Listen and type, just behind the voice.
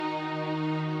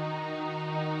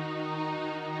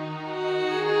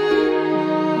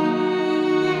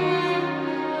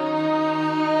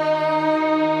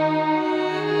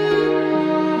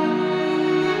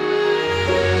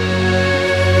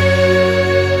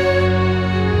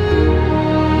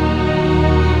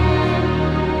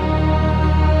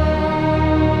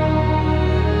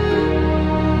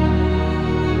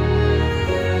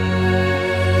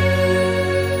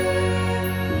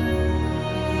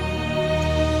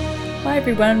Hi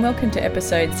everyone, welcome to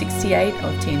episode 68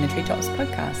 of Tea in the Treetops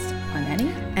podcast. I'm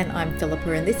Annie. And I'm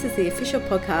Philippa, and this is the official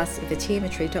podcast of the Tea in the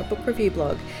Treetop book review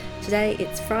blog. Today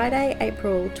it's Friday,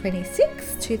 April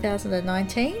 26,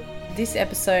 2019. This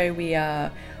episode we are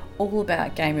all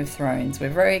about Game of Thrones. We're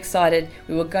very excited.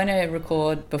 We were going to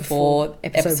record before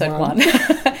episode one.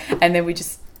 And then we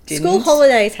just didn't. School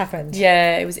holidays happened.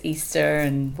 Yeah, it was Easter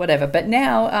and whatever. But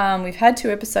now we've had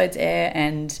 2 episodes air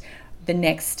and the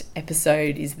next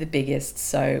episode is the biggest.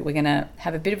 So we're going to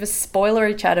have a bit of a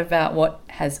spoilery chat about what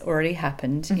has already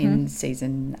happened in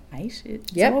season 8. Is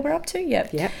that what we're up to?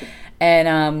 Yep.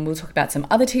 And we'll talk about some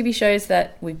other TV shows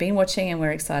that we've been watching and we're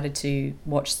excited to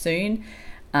watch soon.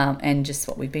 And just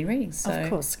what we've been reading. So, of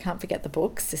course, can't forget the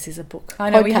books. This is a book I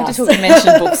know, podcast. we have to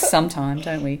mention books sometime,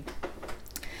 don't we?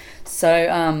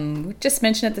 So we just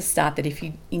mentioned at the start that if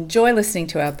you enjoy listening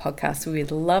to our podcast, we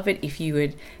would love it if you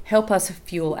would help us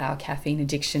fuel our caffeine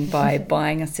addiction by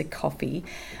buying us a coffee.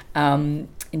 And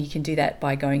you can do that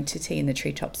by going to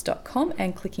teainthetreetops.com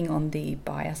and clicking on the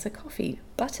Buy Us a Coffee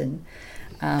button.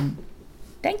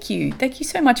 Thank you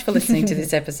so much for listening to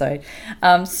this episode.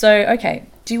 Okay,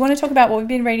 do you want to talk about what we've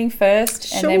been reading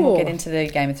first? And then we'll get into the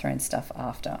Game of Thrones stuff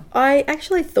after. I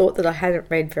actually thought that I hadn't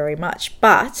read very much,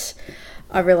 but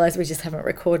I realised we just haven't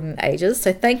recorded in ages.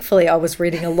 So thankfully I was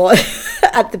reading a lot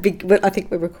at the big, I think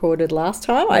we recorded last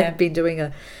time. Yeah. I've been doing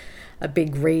a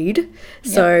big read.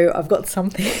 So I've got some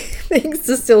things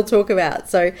to still talk about.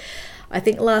 So I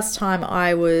think last time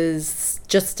I was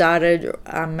just started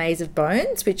Maze of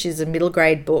Bones, which is a middle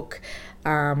grade book,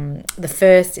 the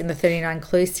first in the 39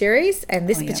 Clue series. And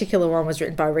this particular one was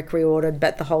written by Rick Riordan,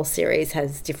 but the whole series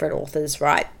has different authors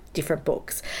write different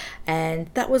books. And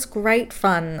that was great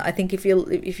fun. I think if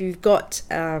you've got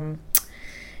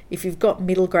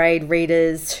middle grade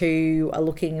readers who are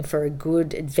looking for a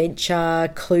good adventure,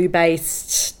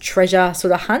 clue-based treasure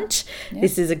sort of hunt,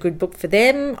 this is a good book for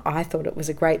them. I thought it was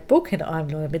a great book, and I'm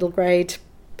not a middle grade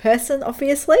person,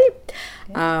 obviously.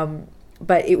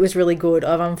 But it was really good.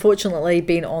 I've unfortunately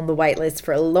been on the wait list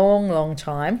for a long, long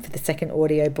time for the second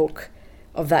audio book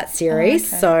of that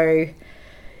series. So,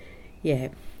 yeah,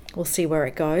 we'll see where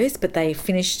it goes. But they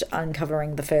finished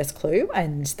uncovering the first clue,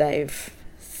 and they've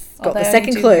got the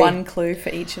second clue. One clue for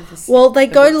each of the. Well, they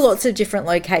go to lots of different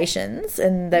locations,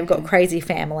 and they've got crazy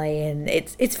family, and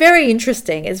it's very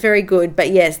interesting. It's very good.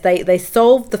 But yes, they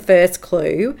solved the first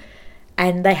clue,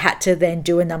 and they had to then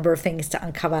do a number of things to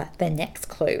uncover the next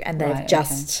clue, and they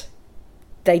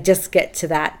just get to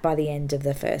that by the end of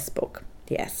the first book.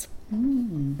 Yes.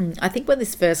 I think when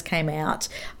this first came out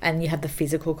and you have the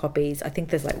physical copies, I think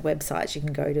there's like websites you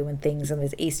can go to and things, and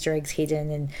there's Easter eggs hidden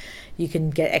and you can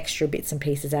get extra bits and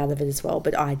pieces out of it as well,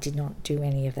 but I did not do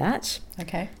any of that.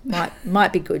 Okay.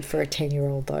 Might be good for a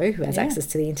 10-year-old though who has access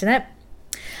to the internet.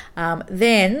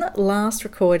 Then last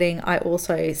recording I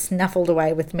also snuffled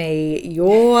away with me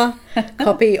your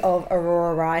copy of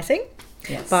Aurora Rising.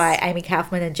 Yes. By Amy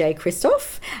Kaufman and Jay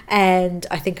Kristoff, and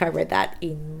I think I read that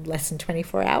in less than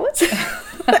 24 hours.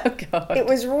 Oh, God. It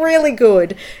was really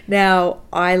good. Now,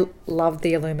 I love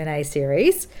the Illuminae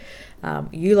series.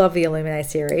 You love the Illuminae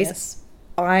series. Yes.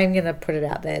 I'm going to put it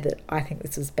out there that I think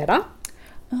this was better.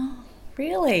 Oh,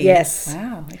 really? Yes.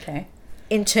 Wow, okay.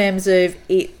 In terms of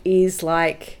it is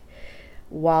like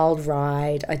wild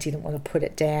ride, I didn't want to put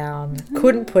it down,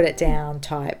 couldn't put it down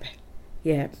type.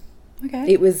 Yeah.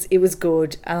 Okay. It was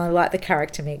good, and I like the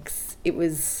character mix. It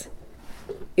was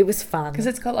fun because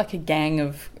it's got like a gang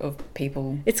of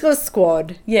people. It's got a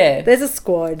squad. Yeah, there's a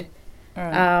squad. All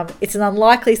right. It's an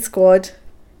unlikely squad.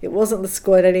 It wasn't the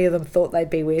squad any of them thought they'd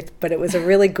be with, but it was a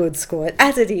really good squad,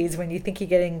 as it is when you think you're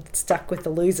getting stuck with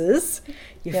the losers.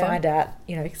 You find out,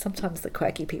 sometimes the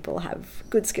quirky people have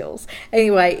good skills.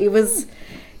 Anyway, it was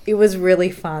really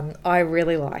fun. I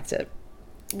really liked it.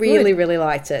 Really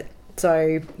liked it.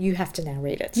 So you have to now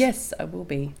read it. Yes, I will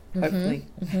be, hopefully.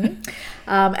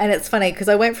 And it's funny because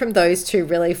I went from those 2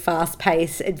 really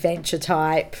fast-paced adventure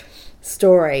type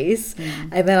stories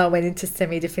and then I went into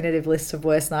semi-definitive list of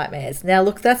worst nightmares. Now,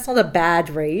 look, that's not a bad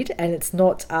read and it's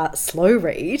not a slow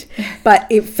read, but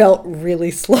it felt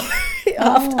really slow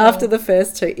after the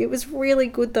first 2. It was really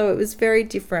good, though. It was very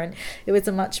different. It was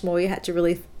a much more, you had to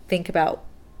really think about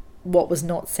what was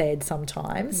not said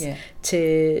sometimes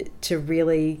to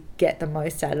really get the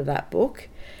most out of that book.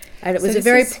 And it was a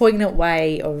very poignant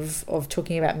way of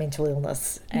talking about mental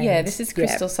illness. And this is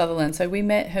Crystal Sutherland. So we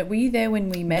met her. Were you there when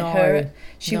we met her?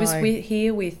 She was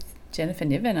here with Jennifer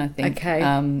Niven, I think,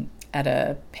 at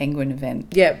a Penguin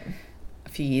event. Yep. A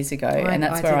few years ago, and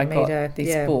that's where I got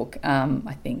this book.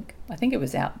 I think it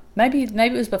was out. Maybe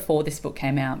it was before this book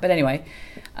came out. But anyway,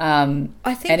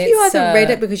 I think you either read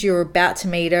it because you were about to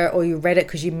meet her, or you read it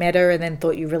because you met her and then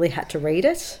thought you really had to read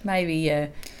it. Maybe, yeah.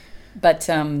 But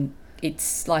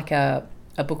it's like a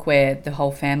book where the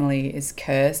whole family is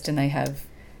cursed and they have...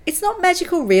 It's not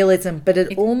magical realism, but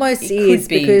it almost is,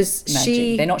 because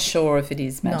they're not sure if it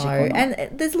is magic or not.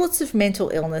 And there's lots of mental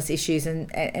illness issues,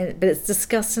 but it's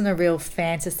discussed in a real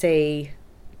fantasy,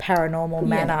 paranormal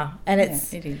manner, and it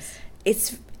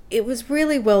is. It was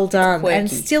really well done, and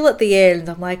still at the end,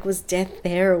 I'm like, was death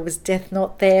there or was death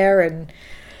not there? And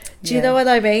do you know what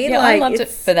I mean? Yeah, I loved it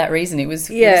for that reason. It was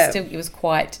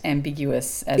quite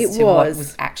ambiguous as to what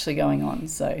was actually going on.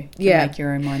 So you make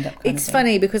your own mind up. It's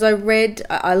funny because I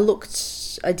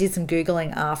did some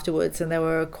Googling afterwards, and there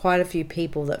were quite a few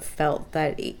people that felt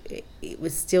that it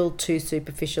was still too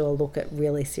superficial a look at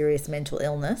really serious mental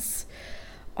illness.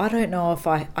 I don't know if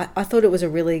I thought it was a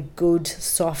really good,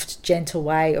 soft, gentle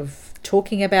way of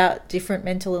talking about different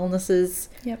mental illnesses.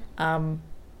 Yep.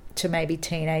 To maybe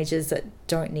teenagers that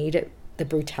don't need it, the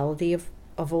brutality of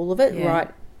all of it,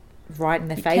 right in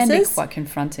their faces. It can be quite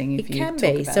confronting if you talk about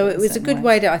it. So it was a good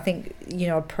way to, I think,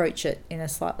 approach it in a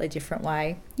slightly different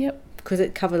way. Yep. Because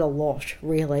it covered a lot,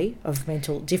 really, of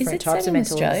different types of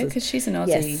mental illnesses. Australia? Because she's an Aussie.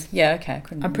 Yes. Yeah, okay.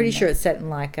 I'm pretty sure it's set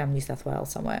in New South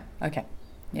Wales somewhere. Okay.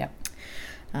 Yeah.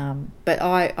 But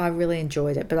I really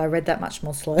enjoyed it, but I read that much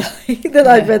more slowly than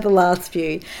I'd read the last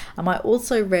few. I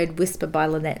also read Whisper by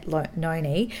Lynette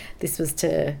Noni. This was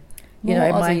to,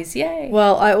 Aussies, yay.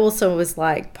 Well, I also was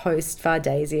like post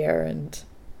Vardasia and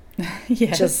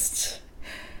just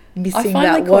missing that world.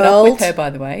 I finally caught up with her, by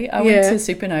the way. I went to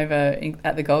Supernova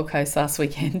at the Gold Coast last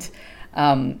weekend.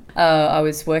 I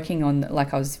was working on,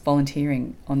 I was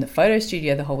volunteering on the photo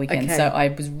studio the whole weekend, so I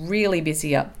was really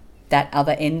busy up that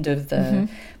other end of the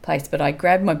place, but I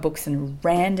grabbed my books and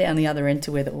ran down the other end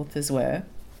to where the authors were,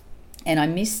 and I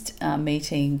missed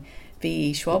meeting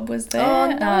V.E. Schwab was there.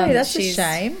 Oh no, that's a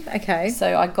shame. Okay,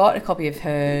 so I got a copy of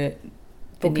her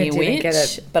The Near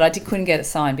Witch, but I couldn't get it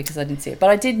signed because I didn't see it. But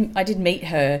I did meet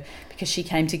her because she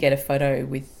came to get a photo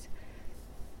with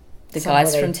the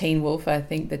guys from Teen Wolf. I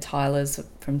think the Tylers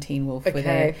from Teen Wolf were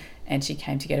there, and she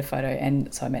came to get a photo,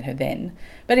 and so I met her then.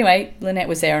 But anyway, Lynette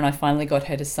was there, and I finally got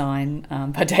her to sign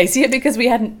Vardasia because we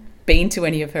hadn't been to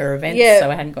any of her events,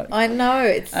 so I hadn't got it. I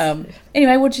know.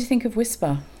 Anyway, what did you think of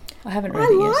Whisper? I haven't read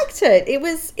it yet. I liked it.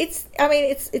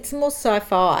 It's more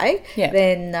sci-fi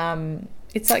than...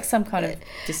 it's like some kind of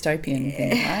dystopian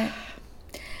thing, right?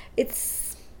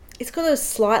 It's got a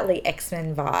slightly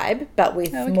X-Men vibe, but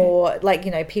with more,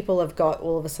 people have got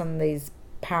all of a sudden these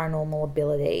paranormal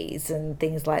abilities and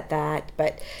things like that,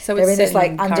 but so they're it's in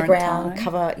this underground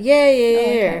cover.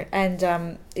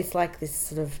 And it's like this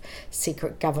sort of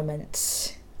secret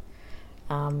government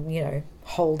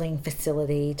holding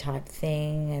facility type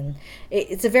thing, and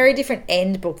it's a very different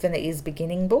end book than it is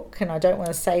beginning book, and I don't want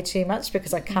to say too much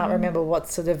because I can't remember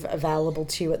what's sort of available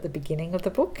to you at the beginning of the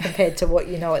book compared to what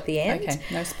you know at the end. Okay,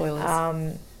 no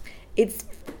spoilers.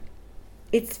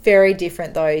 It's very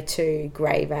different though to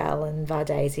Grey Vale and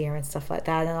Vardasia and stuff like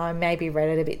that, and I maybe read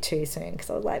it a bit too soon because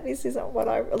I was like, this isn't what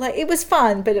I like. It was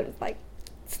fun, but it was like,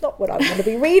 it's not what I want to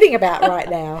be reading about right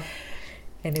now.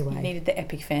 Anyway, you needed the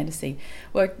epic fantasy.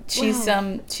 Well, she's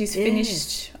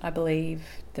finished, I believe,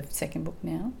 the second book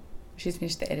now. She's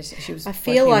finished the editing. I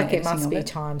feel like it must be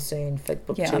time soon for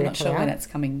book 2 to come out. I'm not sure when that's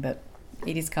coming, but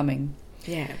it is coming.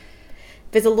 Yeah.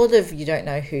 There's a lot of you don't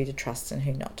know who to trust and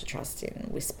who not to trust in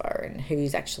Whisper, and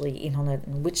who's actually in on it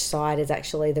and which side is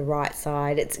actually the right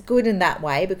side. It's good in that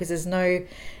way because there's no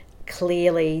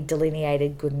clearly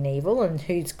delineated good and evil, and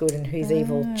who's good and who's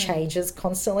evil changes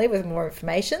constantly with more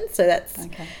information. So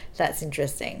that's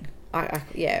interesting.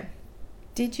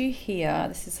 Did you hear,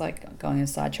 this is like going on a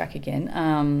sidetrack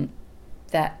again,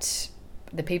 that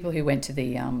the people who went to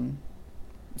the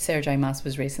Sarah J. Maas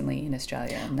was recently in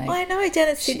Australia. And I know, down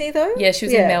in Sydney though. Yeah, she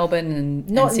was in Melbourne and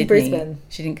not Sydney. in Brisbane.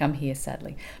 She didn't come here,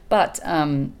 sadly. But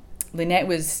Lynette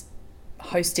was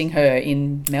hosting her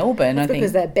in Melbourne, I think.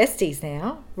 Because they're besties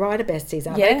now, writer besties,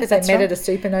 aren't they? Because they met at a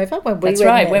Supernova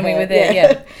when we were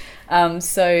there.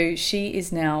 So she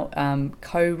is now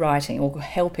co-writing, or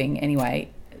helping anyway,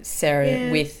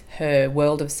 Sarah with her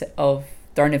World of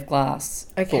Throne of Glass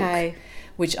book,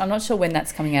 which I'm not sure when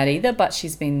that's coming out either, but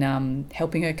she's been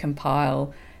helping her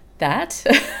compile that.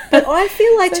 But I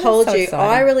feel I told you, exciting.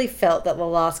 I really felt that the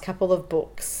last couple of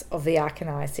books of the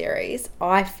Arcanine series,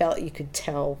 I felt you could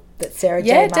tell that Sarah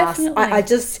J.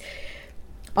 Maas,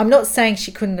 I'm not saying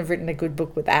she couldn't have written a good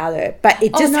book without her, but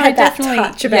it just had that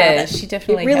touch about it. She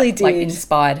definitely really did.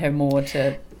 Inspired her more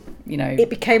to, it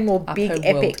became more up big her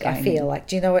world epic, I going feel in. like.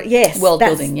 Do you know what? Yes. World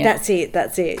building, yeah. That's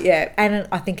it, yeah. And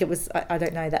I think it was, I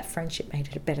don't know, that friendship made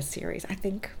it a better series, I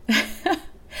think.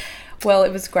 Well,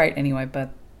 it was great anyway, but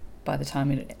by the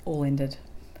time it all ended.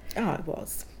 Oh, it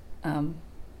was. Um,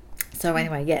 So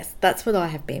anyway, yes, that's what I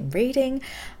have been reading.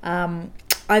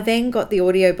 I then got the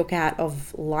audiobook out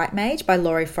of Light Mage by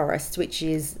Laurie Forrest, which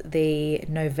is the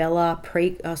novella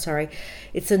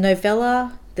it's a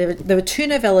novella. There were 2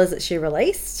 novellas that she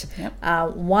released.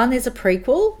 Yep. One is a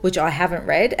prequel, which I haven't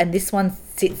read, and this one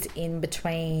sits in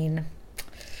between.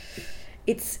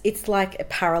 It's like a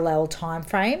parallel time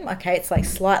frame. Okay, it's like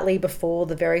slightly before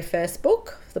the very first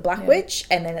book, The Black Witch,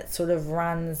 and then it sort of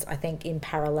runs, I think, in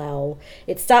parallel.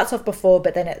 It starts off before,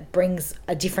 but then it brings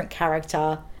a different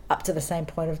character up to the same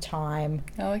point of time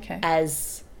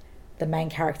as the main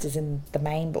characters in the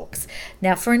main books.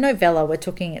 Now, for a novella, we're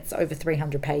talking it's over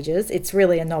 300 pages. It's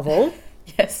really a novel.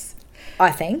 Yes. I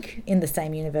think, in the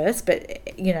same universe, but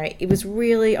I was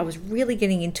really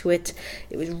getting into it.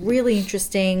 It was really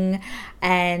interesting,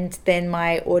 and then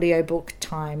my audiobook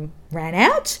time ran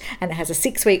out, and it has a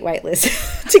 6-week wait list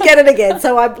to get it again.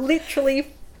 So I'm literally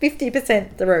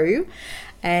 50% through,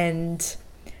 and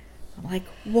I'm like,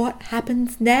 what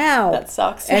happens now? That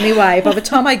sucks. Anyway, by the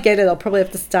time I get it, I'll probably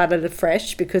have to start it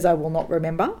afresh because I will not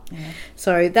remember. Yeah.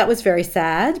 So that was very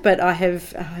sad, but I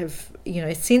have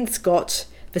since got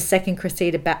the second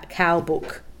Cressida Cowell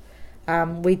book.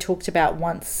 We talked about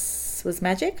Once Was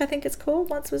Magic, I think it's called.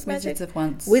 Once Was Magic.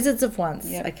 Wizards of Once.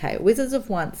 Yep. Okay, Wizards of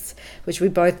Once, which we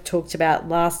both talked about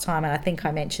last time, and I think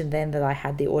I mentioned then that I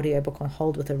had the audiobook on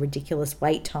hold with a ridiculous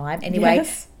wait time. Anyway,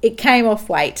 Yes. It came off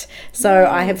wait. So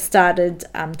I have started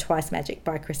Twice Magic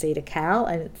by Cressida Cowell,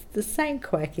 and it's the same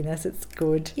quirkiness. It's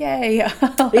good. Yay.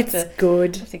 It's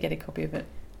good. Have to get a copy of it.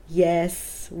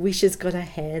 Yes, Wisha's got her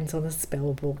hands on a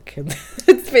spell book, and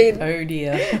it's been. Oh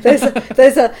dear.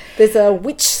 There's a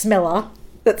witch smeller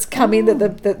that's come in that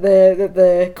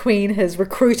the Queen has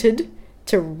recruited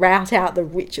to rout out the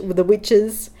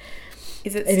witches.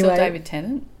 Is it still David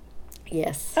Tennant?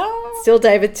 Yes. Oh. Still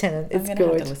David Tennant. It's I'm good.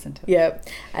 gonna have to listen to it. Yeah.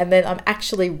 And then I'm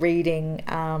actually reading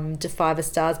Defy the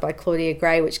Stars by Claudia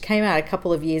Gray, which came out a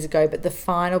couple of years ago, but the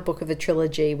final book of the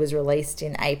trilogy was released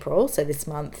in April, so this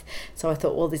month. So I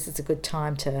thought, well, this is a good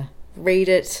time to read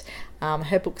it.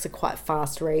 Her books are quite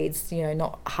fast reads,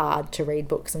 not hard to read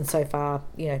books, and so far,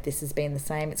 this has been the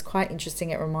same. It's quite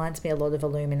interesting. It reminds me a lot of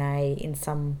Illuminae in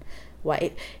some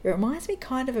way. It reminds me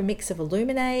kind of a mix of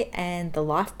Illuminae and the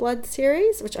Lifeblood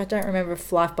series, which I don't remember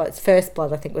if Lifeblood's First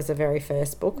Blood, I think, was the very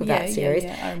first book of that series.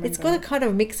 Yeah, I remember. It's got a kind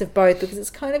of mix of both because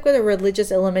it's kind of got a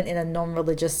religious element in a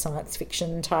non-religious science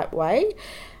fiction type way.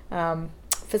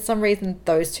 For some reason,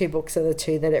 those 2 books are the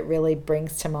 2 that it really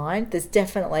brings to mind. There's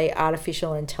definitely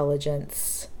artificial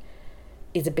intelligence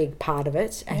is a big part of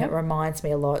it, and it reminds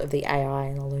me a lot of the AI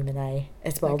and Illuminae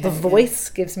as well. Okay, the voice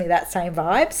gives me that same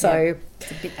vibe, so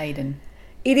it's a bit Aiden.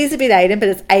 It is a bit Aiden, but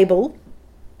it's Abel.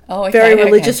 Oh, okay. Very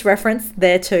religious reference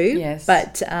there too. Yes,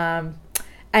 but and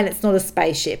it's not a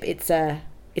spaceship; it's a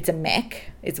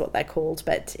mech, is what they're called.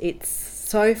 But it's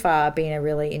so far been a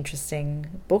really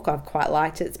interesting book. I've quite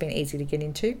liked it. It's been easy to get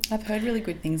into. I've heard really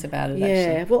good things about it. Yeah,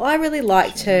 actually. well, I really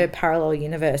liked her Parallel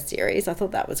Universe series. I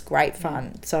thought that was great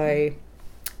fun. So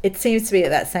it seems to be at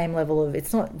that same level of,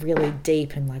 it's not really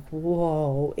deep and like,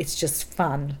 whoa, it's just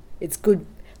fun. It's good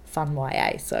fun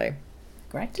YA, so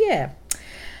great. Yeah.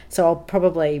 So I'll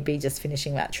probably be just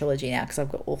finishing that trilogy now because I've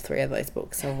got all 3 of those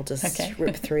books, so I'll just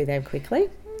rip through them quickly.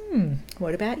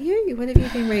 What about you? What have you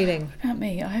been reading? What about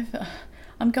me?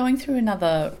 I'm going through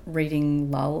another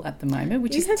reading lull at the moment,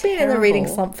 which is You have been terrible. in a reading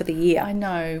slump for the year. I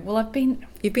know. Well,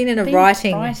 You've been in a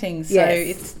writing. So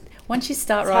yes. it's once you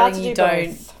start It's hard writing, to you do don't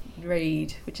both.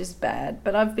 read, which is bad.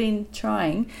 But I've been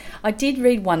trying. I did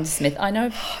read Wondersmith. I know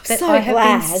that so I have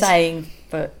glad. been saying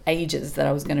for ages that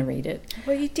I was going to read it.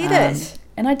 Well, you did it.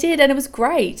 And I did, and it was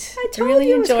great. I told really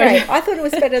you it was enjoyed great. it. I thought it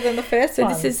was better than the first So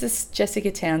one. this is Jessica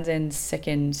Townsend's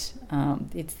second.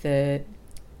 It's the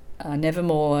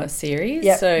Nevermore series.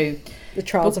 Yep. So The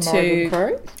Trials of book Morrigan 2,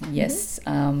 Crow. yes,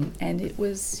 and it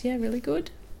was really good.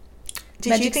 Did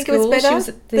Magic you think School, it was she better was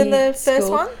at than the first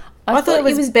school. one? I thought it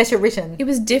was better written. It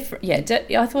was different. Yeah,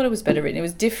 I thought it was better written. It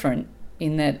was different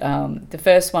in that the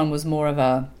first one was more of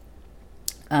a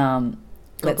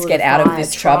let's get out of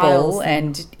this trouble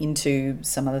and into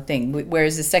some other thing.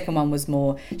 Whereas the second one was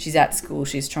more, she's at school,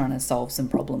 she's trying to solve some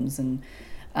problems, and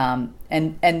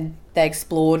they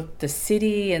explored the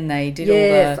city and they did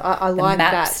all the like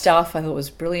map that stuff. I thought it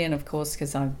was brilliant, of course,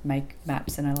 because I make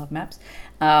maps and I love maps.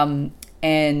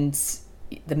 And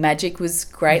the magic was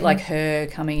great, like her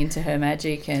coming into her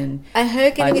magic and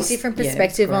her getting a different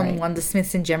perspective on great. Wonder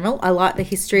Smiths in general. I like the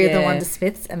history of the Yeah. Wonder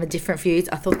Smiths and the different views.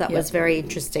 I thought that was very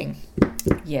interesting.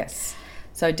 Yes.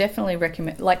 So definitely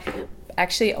recommend, like,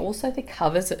 actually also the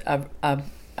covers are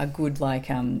good. Like,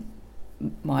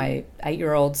 my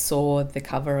 8-year-old saw the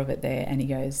cover of it there and he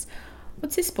goes,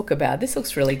 "What's this book about? This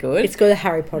looks really good." It's got a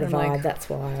Harry Potter And I'm vibe, like, that's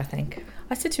why I think.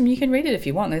 I said to him, "You can read it if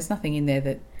you want. There's nothing in there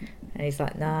that And he's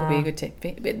like, nah. would be a good tip."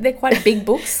 But they're quite big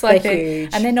books. Like They're huge.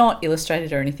 And they're not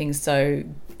illustrated or anything, so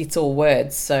it's all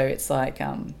words. So it's like,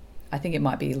 I think it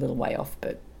might be a little way off,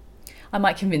 but I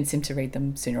might convince him to read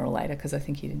them sooner or later because I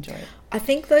think he'd enjoy it. I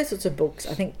think those sorts of books,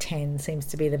 I think 10 seems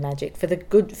to be the magic. For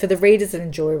the readers that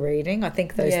enjoy reading, I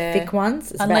think those thick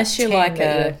ones, it's unless about you're 10 like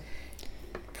that a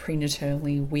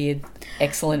prenatally weird,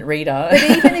 excellent reader. But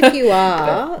even if you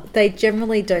are, they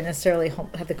generally don't necessarily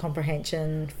have the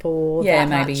comprehension for that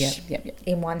maybe, much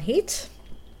in one hit.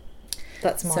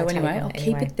 That's my So take anyway, on I'll it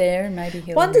keep anyway. it there and maybe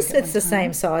he'll Wonder read it Smith's one the time.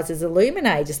 same size as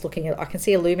Illuminae. Just looking at, I can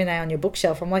see Illuminae on your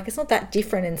bookshelf. I'm like, it's not that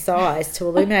different in size to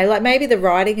Illuminae. Like maybe the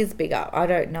writing is bigger. I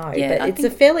don't know, Yeah, but I it's a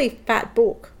think- fairly fat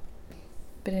book.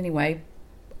 But anyway,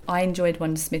 I enjoyed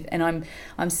Wonder Smith, and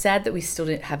I'm sad that we still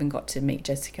haven't got to meet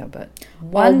Jessica. But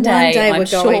one day I'm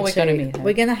sure we're going to meet her.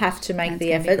 We're going to have to make That's the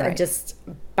gonna be effort and great. just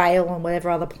bail on whatever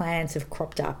other plans have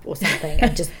cropped up or something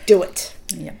and just do it.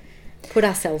 Yeah. Put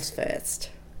ourselves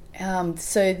first.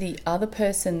 So the other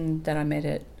person that I met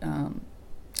at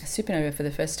Supernova for the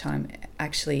first time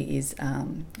actually is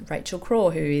Rachel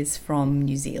Craw, who is from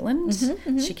New Zealand.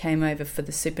 She came over for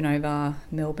the Supernova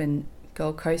Melbourne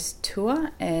Gold Coast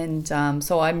tour, and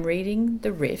so I'm reading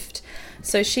The Rift.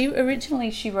 So she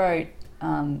wrote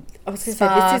I was going to say,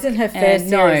 Spark, this isn't her and first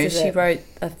series, is she it? wrote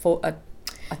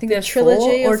I think there's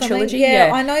Trilogy four, or a something? trilogy.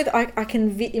 Yeah, I know that I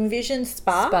can envision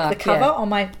Spark, the cover yeah. on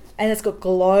my, and it's got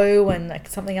Glow and like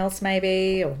something else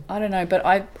maybe. Or, I don't know, but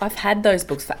I've had those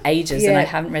books for ages and I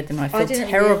haven't read them. And I feel didn't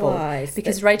terrible realise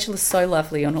because that- Rachel is so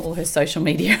lovely on all her social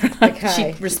media.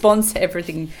 Okay. She responds to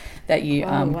everything that you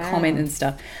wow. comment and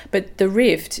stuff. But The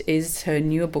Rift is her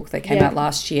newer book that came Yeah. out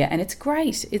last year, and it's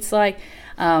great. It's like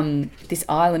this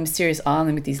island, mysterious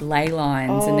island with these ley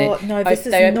lines, and no, this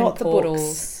is they open not the portals.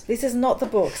 books. This is not the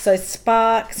book. So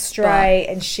Spark, Stray,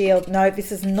 and Shield. No,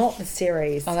 this is not the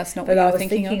series. Oh, that's not that what I you're was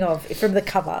thinking of. From the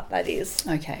cover, that is.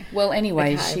 Okay. Well,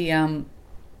 anyway, Okay. she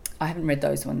I haven't read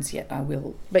those ones yet. I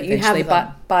will, But you have eventually.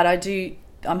 them. But I do.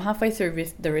 I'm halfway through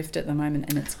The Rift at the moment,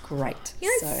 and it's great. You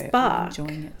know, so Spark, I'm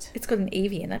enjoying it. It's got an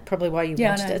Eevee in it. Probably why you Yeah,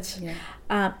 I watched know. it.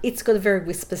 Yeah. It's got a very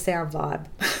whisper sound vibe.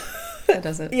 That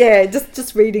does it. Yeah,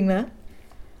 just reading that.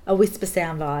 A whisper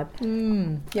sound vibe.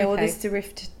 Yeah. Well, okay. The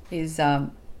Rift is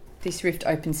this rift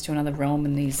opens to another realm,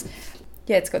 and these.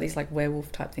 Yeah, it's got these like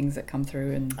werewolf type things that come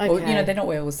through, and or, you know, Okay. they're not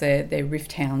werewolves; they're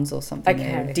rift hounds or something. Okay.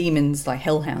 They're demons, like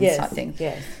hellhounds Yes, type thing.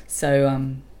 yes. So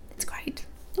it's great.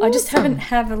 I just Awesome. haven't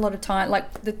have a lot of time. Like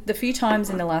the few times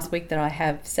in the last week that I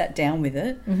have sat down with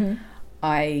it,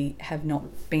 I have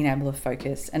not been able to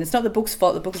focus. And it's not the book's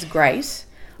fault. The book is great.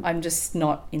 I'm just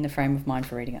not in the frame of mind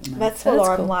for reading it at the moment. That's So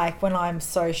what I'm cool. like when I'm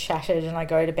so shattered and I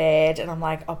go to bed and I'm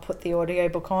like, I'll put the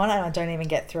audiobook on and I don't even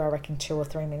get through, I reckon, 2 or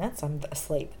 3 minutes. I'm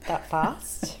asleep that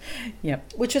fast.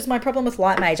 Yep. Which was my problem with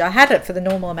Light Mage. I had it for the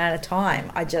normal amount of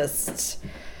time. I just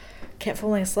kept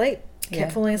falling asleep.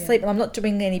 And I'm not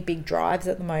doing any big drives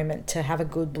at the moment to have a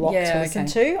good block to listen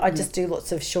to. I just do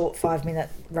lots of short 5-minute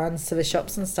runs to the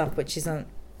shops and stuff, which isn't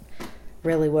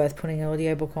really worth putting an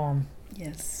audiobook on.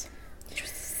 Yes.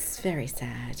 It's very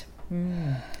sad.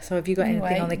 So have you got Anyway,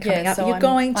 anything on there coming up? so You're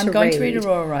going to I'm going to read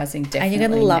Aurora Rising, definitely. and you're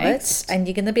going to love next. it, and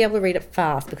you're going to be able to read it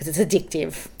fast because it's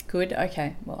addictive. Good.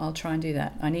 Okay. Well, I'll try and do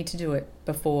that. I need to do it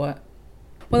before.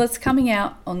 Well, it's coming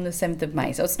out on the 7th of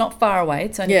May, so it's not far away.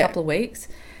 It's only a couple of weeks.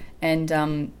 And,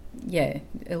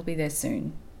 it'll be there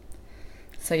soon.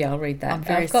 So, yeah, I'll read that. I'm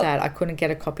very sad I couldn't get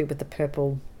a copy with the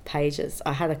purple pages.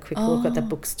 I had a quick look at the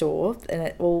bookstore and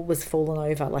it all was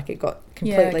fallen over. Like it got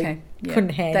completely couldn't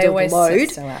handle they always the load.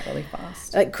 sell out really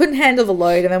fast. It couldn't handle the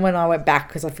load, and then when I went back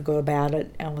because I forgot about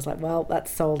it, and I was like, well, that's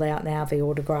sold out now, the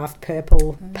autographed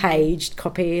purple paged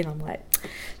copy, and I'm like,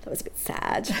 that was a bit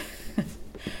sad.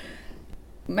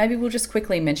 Maybe we'll just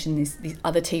quickly mention this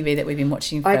other TV that we've been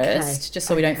watching first, just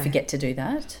so we don't forget to do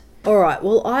that. All right.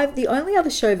 Well, the only other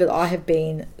show that I have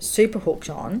been super hooked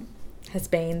on has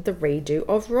been the redo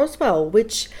of Roswell,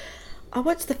 which I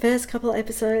watched the first couple of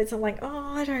episodes. I'm like,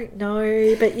 oh, I don't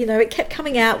know. But, you know, it kept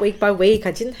coming out week by week.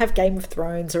 I didn't have Game of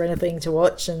Thrones or anything to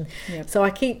watch. And so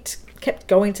I kept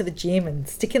going to the gym and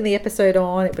sticking the episode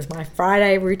on. It was my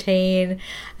Friday routine.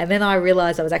 And then I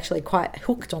realised I was actually quite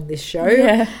hooked on this show.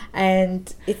 Yeah.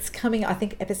 And it's coming, I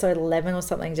think episode 11 or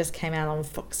something just came out on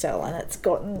Foxtel, and it's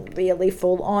gotten really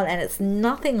full on, and it's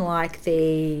nothing like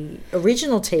the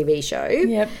original TV show.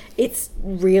 Yep. It's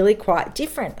really quite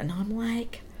different. And I'm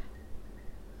like,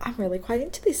 I'm really quite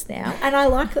into this now. And I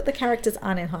like that the characters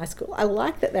aren't in high school. I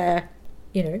like that they're,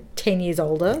 10 years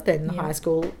older than high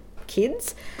school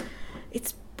kids.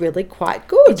 It's really quite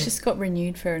good. It just got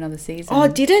renewed for another season. Oh,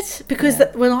 did it? Because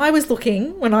when I was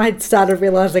looking, when I had started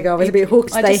realising I was a bit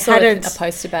hooked, I they just saw hadn't... a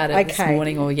post about it this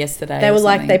morning or yesterday. They or were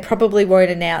something. like, they probably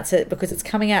won't announce it because it's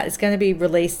coming out. It's going to be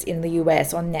released in the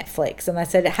US on Netflix. And they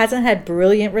said it hasn't had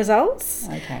brilliant results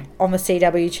on the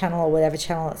CW channel or whatever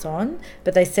channel it's on.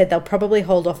 But they said they'll probably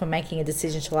hold off on making a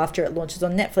decision until after it launches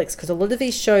on Netflix, because a lot of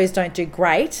these shows don't do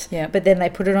great. Yep. But then they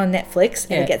put it on Netflix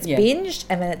and it gets binged,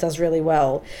 and then it does really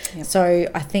well. Yep. So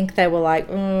I think they were like,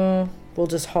 we'll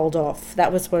just hold off.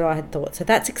 That was what I had thought. So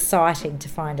that's exciting to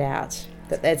find out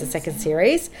that there's a second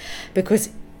series,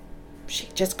 because she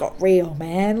just got real,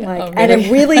 man. Like, really? And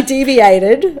it really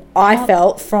deviated, I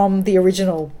felt, from the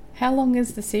original. How long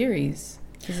is the series?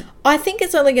 I think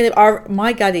it's only going to...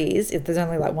 My gut is, if there's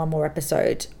only like one more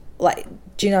episode, like,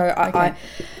 do you know,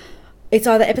 it's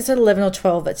either episode 11 or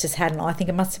 12 that's just had, and I think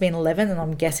it must have been 11, and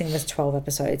I'm guessing there's 12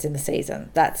 episodes in the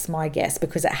season. That's my guess,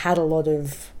 because it had a lot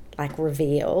of like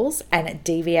reveals, and it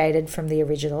deviated from the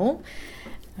original,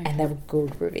 and they were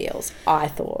good reveals, I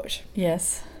thought.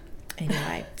 Yes.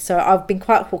 Anyway, so I've been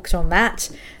quite hooked on that.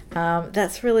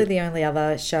 That's really the only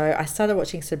other show. I started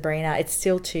watching Sabrina. It's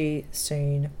still too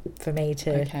soon for me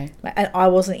to... Okay. And I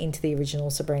wasn't into the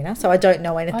original Sabrina, so I don't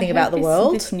know anything about the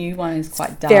world. This new one is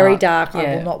quite dark. Very dark. Yeah.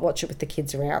 I will not watch it with the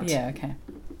kids around. Yeah, okay.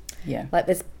 Yeah. Like,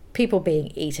 there's people being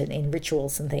eaten in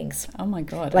rituals and things. Oh my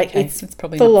God. Like, okay. it's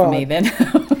probably not for me then.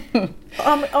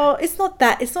 It's not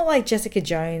that. It's not like Jessica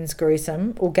Jones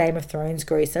gruesome or Game of Thrones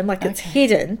gruesome. Like, it's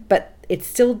hidden, but it's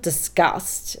still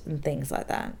discussed and things like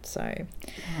that. So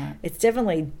it's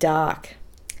definitely dark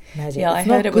magic. Yeah, it's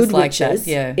I heard not it was good like witches.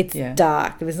 that. Yeah, it's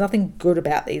dark. There's nothing good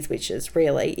about these witches,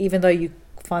 really, even though you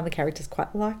find the characters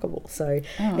quite likable. So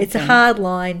it's a hard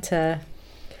line to...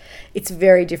 It's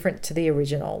very different to the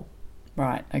original.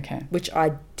 Right, okay. Which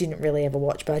I didn't really ever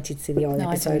watch, but I did see the old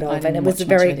episode of, I and it was a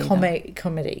very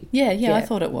comedy. Yeah, I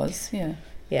thought it was, yeah.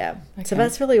 Yeah. Okay. So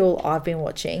that's really all I've been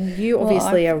watching. You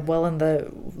obviously are well in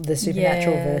the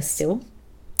Supernatural verse still.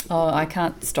 Oh, I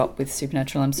can't stop with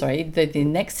Supernatural, I'm sorry. The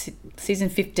next season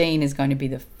 15 is going to be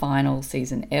the final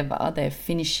season ever. They're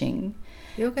finishing.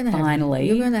 You're going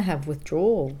to have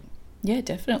withdrawal. Yeah,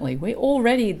 definitely. We're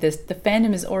already, the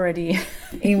fandom is already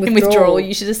in withdrawal.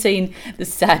 You should have seen the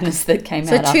sadness that came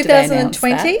out after they announced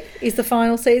that. 2020 is the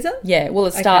final season? Yeah, well,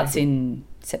 it starts in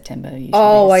September usually.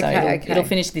 Oh, okay, so it'll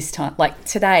finish this time. Like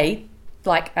today,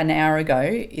 like an hour ago,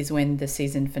 is when the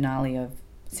season finale of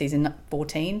season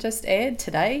 14 just aired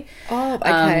today. Oh,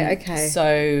 okay.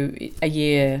 So a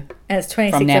year and it's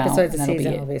 26 now, episodes a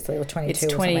season, obviously, or 22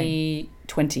 it's 20,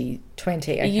 20.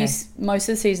 20, okay. Most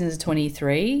of the seasons are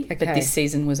 23, but this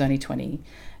season was only 20.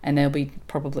 And there'll be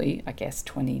probably, I guess,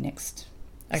 20 next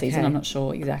season. I'm not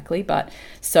sure exactly. But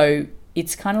so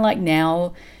it's kind of like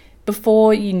now,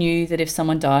 before you knew that if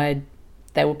someone died,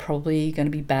 they were probably going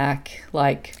to be back.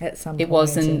 Like, at some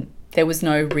point. There was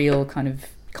no real kind of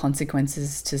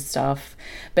consequences to stuff.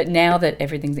 But now that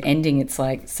everything's ending, it's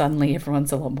like suddenly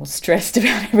everyone's a lot more stressed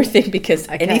about everything because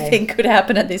anything could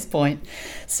happen at this point.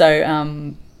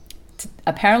 So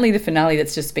apparently the finale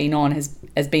that's just been on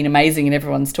has been amazing and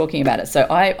everyone's talking about it. So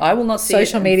I will not see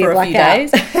social it media for a few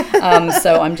days. days.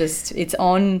 So it's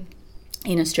on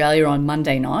in Australia on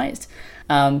Monday night.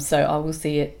 So I will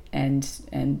see it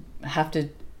and have to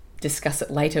discuss it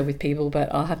later with people,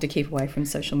 but I'll have to keep away from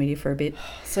social media for a bit.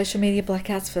 Social media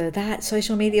blackouts for that.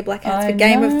 Social media blackouts for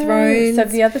Game of Thrones. So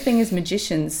the other thing is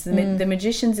Magicians. The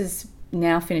Magicians is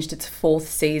now finished its 4th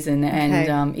season,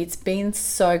 and it's been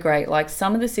so great. Like,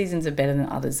 some of the seasons are better than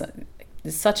others.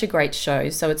 It's such a great show.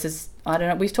 So it's I don't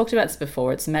know, we've talked about this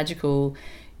before. It's magical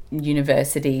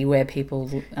university where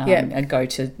people go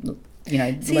to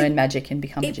learn magic and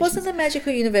become magicians. It wasn't the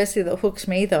magical university that hooked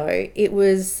me, though. It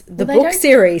was the book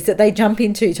series that they jump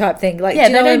into type thing. Like, yeah,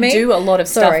 do you know they what I don't mean? do a lot of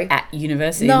stuff at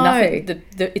university. No.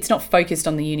 It's not focused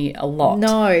on the uni a lot.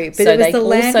 No, but so it was the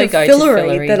land of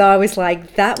Fillory that I was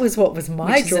like, that was what was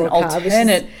my draw card.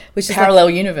 Alternate, which is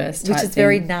parallel universe type which is thing.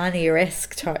 Very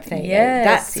Narnia-esque type thing.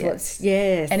 Yes,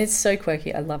 yes. And it's so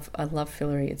quirky. I love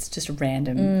Fillory. It's just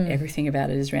random. Everything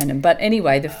about it is random. But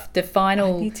anyway, the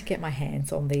final... I need to get my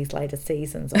hands on these later later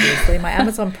seasons, obviously. My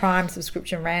Amazon Prime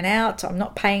subscription ran out. I'm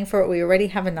not paying for it. We already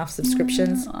have enough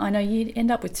subscriptions. I know, you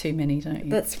end up with too many, don't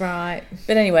you? That's right.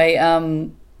 But anyway,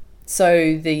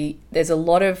 so there's a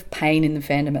lot of pain in the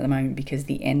fandom at the moment because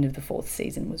the end of the 4th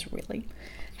season was really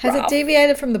Has rough. it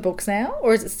deviated from the books now,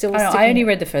 or is it still I only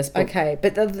read the first book. Okay,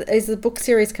 but is the book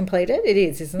series completed? It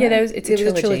is, isn't it? Yeah, it's a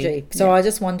trilogy. So Yeah. I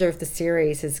just wonder if the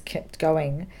series has kept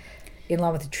going in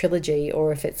line with the trilogy,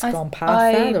 or if it's gone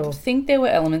past that. Or I think there were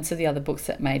elements of the other books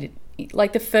that made it...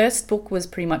 Like, the first book was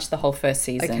pretty much the whole first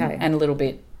season and a little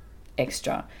bit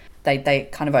extra. They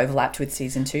kind of overlapped with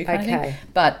season 2 kind of thing.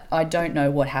 But I don't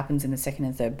know what happens in the second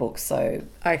and third book, so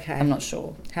I'm not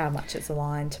sure how much it's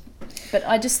aligned. But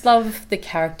I just love the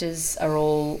characters are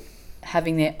all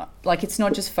having their... Like, it's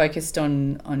not just focused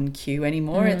on Q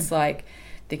anymore. It's like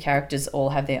the characters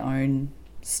all have their own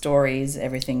stories,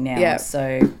 everything now. Yeah.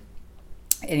 So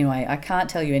anyway, I can't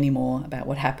tell you any more about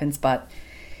what happens, but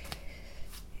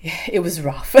it was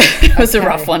rough. It was a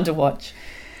rough one to watch.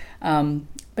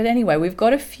 But anyway, we've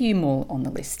got a few more on the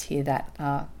list here that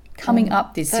are coming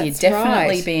up this year,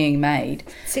 definitely being made.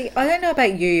 See, I don't know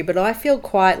about you, but I feel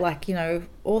quite like,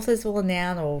 authors will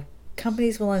announce or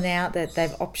companies will announce that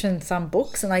they've optioned some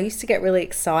books, and I used to get really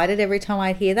excited every time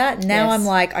I'd hear that. Now I'm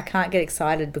like, I can't get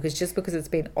excited because it's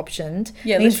been optioned.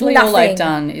 Yeah, literally all they've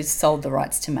done is sold the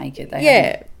rights to make it.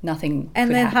 They nothing.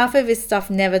 And then half of his stuff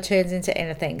never turns into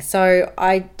anything. So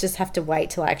I just have to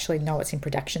wait till I actually know it's in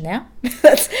production now. Do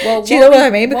you know what I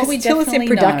mean? Because until it's in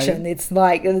production, it's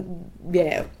like,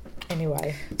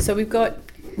 Anyway. So we've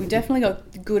definitely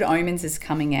got Good Omens is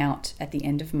coming out at the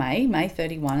end of May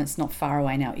 31. It's not far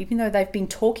away now, even though they've been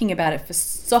talking about it for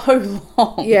so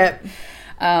long. Yeah.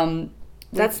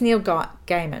 That's Neil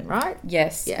Gaiman, right?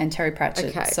 Yes, and Terry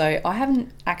Pratchett. Okay. So I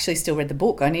haven't actually still read the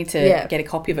book. I need to get a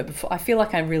copy of it before. I feel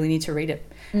like I really need to read it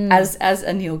as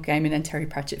a Neil Gaiman and Terry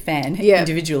Pratchett fan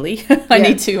individually. I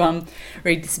need to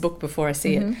read this book before I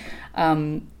see it.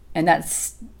 And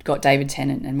that's got David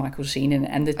Tennant and Michael Sheen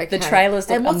and the trailers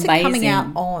look amazing. And what's it coming out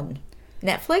on?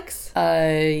 Netflix?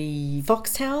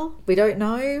 Foxtel? We don't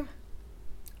know.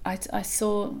 I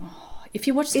saw... If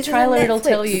you watch the trailer, it'll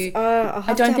tell you.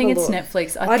 I don't think it's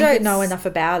Netflix. I don't know enough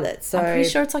about it. So I'm pretty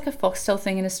sure it's like a Foxtel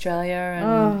thing in Australia.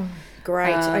 And,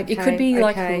 great. It could be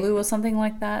like Hulu or something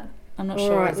like that. I'm not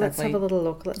sure exactly. Let's have a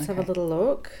little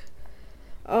look.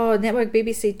 Oh, network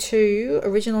BBC 2,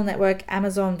 original network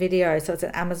Amazon Video. So it's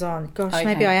an Amazon. Gosh,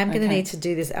 maybe I am going to need to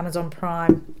do this Amazon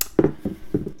Prime.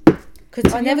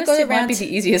 Because I never got around. Might be the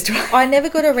easiest way. I never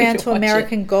got around to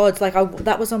American Gods. Like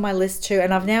that was on my list too,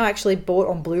 and I've now actually bought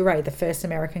on Blu-ray the first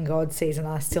American Gods season.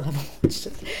 I still haven't watched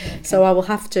it, so I will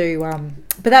have to.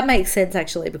 But that makes sense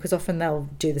actually, because often they'll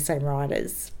do the same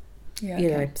writers. Yeah. You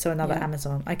know, so another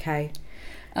Amazon. Okay,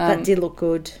 that did look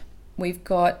good. We've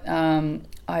got.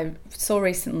 I saw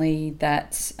recently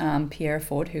that Pierre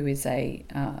Ford, who is a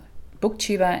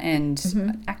booktuber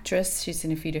and actress, she's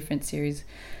in a few different series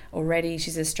already.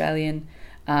 She's Australian.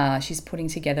 She's putting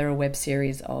together a web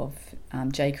series of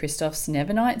Jay Kristoff's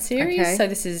Nevernight series. Okay. So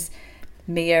this is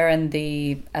Mia and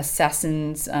the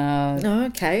assassins.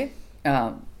 What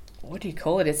do you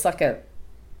call it? It's like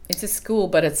it's a school,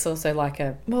 but it's also like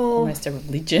almost a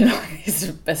religion.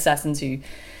 It's assassins who,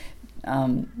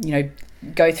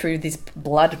 go through this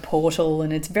blood portal,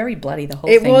 and it's very bloody, the whole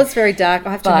thing. It was very dark. I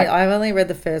have to admit, I've only read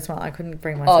the first one. I couldn't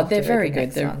bring myself to read the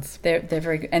next ones. They're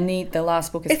very good. And the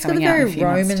last book is coming out in a few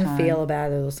months' time. It's got a very Roman feel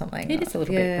about it or something. It is a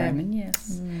little bit Roman,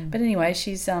 yes. But anyway,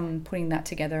 she's putting that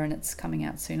together, and it's coming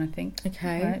out soon, I think.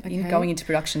 Okay. Going into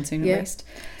production soon, at least.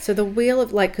 So the Wheel of,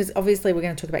 because obviously we're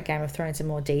going to talk about Game of Thrones in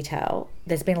more detail.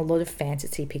 There's been a lot of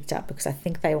fantasy picked up because I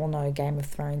think they all know Game of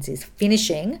Thrones is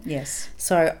finishing. Yes.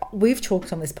 So we've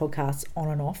talked on this podcast on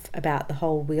and off about the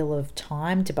whole Wheel of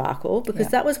Time debacle, because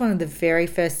that was one of the very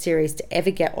first series to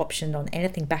ever get optioned on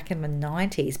anything back in the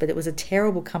 90s, but it was a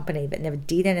terrible company that never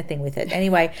did anything with it.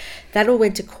 Anyway, that all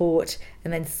went to court,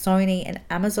 and then Sony and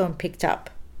Amazon picked up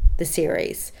the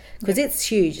series because it's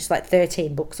huge. It's like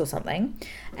 13 books or something,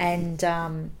 and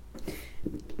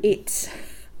it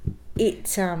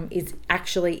is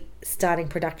actually starting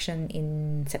production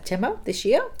in September this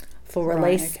year for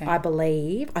release, I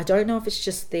believe. I don't know if it's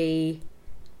just the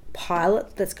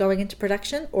pilot that's going into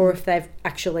production or if they've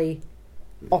actually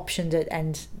optioned it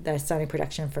and they're starting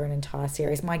production for an entire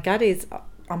series. My gut is,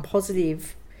 I'm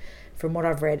positive from what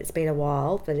I've read, it's been a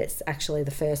while, that it's actually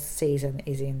the first season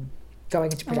is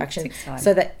going into production.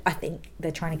 So that I think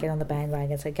they're trying to get on the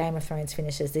bandwagon. So Game of Thrones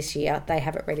finishes this year, they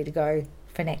have it ready to go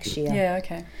for next year. Yeah,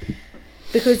 okay.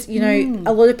 Because, you know,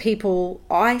 a lot of people,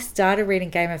 I started reading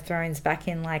Game of Thrones back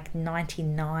in like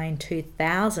 99,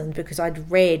 2000 because I'd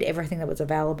read everything that was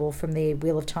available from the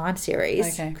Wheel of Time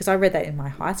series. Okay. Because I read that in my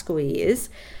high school years.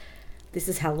 This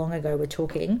is how long ago we're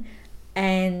talking.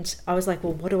 And I was like,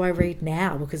 well, what do I read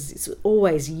now? Because it's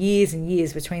always years and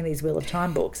years between these Wheel of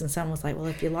Time books. And someone was like, well,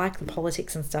 if you like the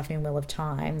politics and stuff in Wheel of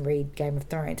Time, read Game of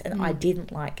Thrones. And I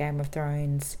didn't like Game of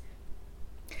Thrones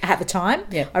at the time.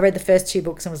 Yeah. I read the first 2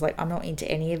 books and was like, I'm not into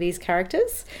any of these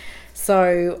characters.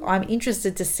 So I'm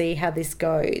interested to see how this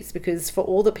goes, because for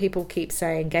all that people keep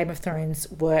saying Game of Thrones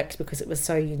worked because it was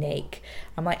so unique,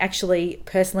 I'm like, actually,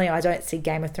 personally, I don't see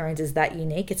Game of Thrones as that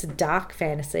unique. It's a dark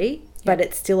fantasy, but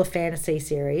it's still a fantasy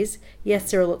series.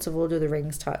 Yes, there are lots of Lord of the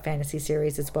Rings type fantasy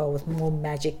series as well with more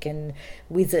magic and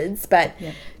wizards, but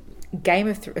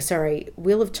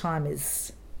Wheel of Time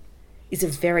is a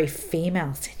very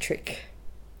female-centric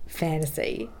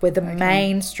fantasy where the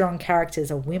main strong characters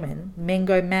are women. Men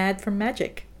go mad from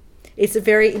magic. It's a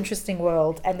very interesting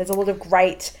world, and there's a lot of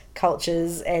great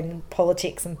cultures and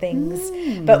politics and things,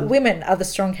 but women are the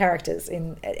strong characters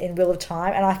in Wheel of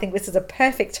Time, and I think this is a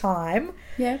perfect time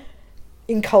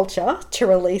in culture to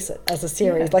release it as a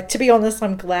series. Like, to be honest,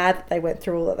 I'm glad that they went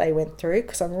through all that they went through,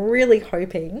 because I'm really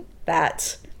hoping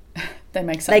that they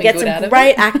make something get good out some of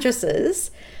great it. actresses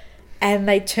and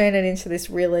they turn it into this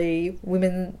really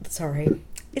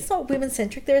it's not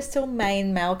women-centric. There are still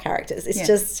main male characters. It's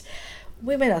just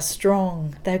women are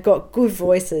strong. They've got good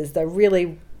voices. They're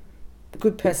really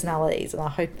good personalities, and I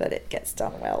hope that it gets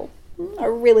done well. I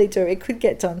really do. It could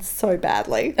get done so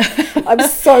badly. I'm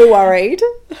so worried.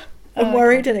 I'm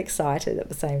worried and excited at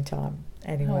the same time.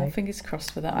 Anyway. Oh, fingers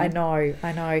crossed for that one.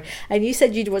 I know. And you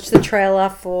said you'd watched the trailer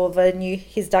for the new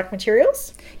His Dark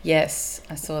Materials? Yes,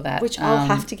 I saw that. Which I'll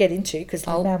have to get into, because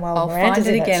I'll Miranda's find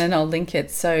it in again and I'll link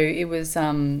it. So it was...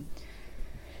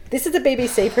 This is a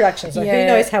BBC production, so who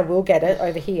knows how we'll get it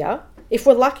over here. If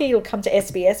we're lucky, it'll come to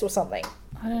SBS or something.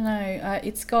 I don't know.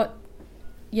 It's got,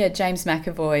 James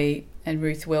McAvoy and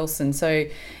Ruth Wilson. So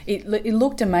it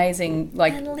looked amazing.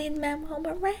 Like, And Lin-Manuel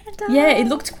Miranda. Yeah, it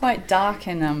looked quite dark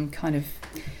and kind of...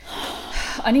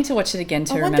 I need to watch it again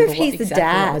to remember what exactly he's the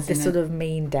dad, was the in sort it. of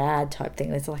mean dad type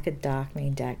thing. There's like a dark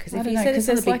mean dad. Because if you know, said it's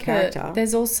not a big character...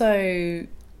 there's also...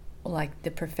 like the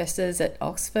professors at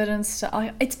Oxford and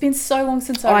stuff. It's been so long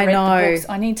since I read the books.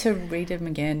 I need to read them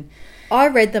again. I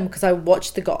read them because I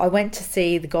watched I went to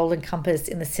see The Golden Compass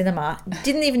in the cinema.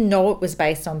 Didn't even know it was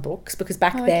based on books, because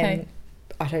back then,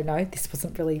 I don't know, this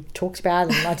wasn't really talked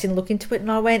about, and I didn't look into it, and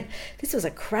I went, this was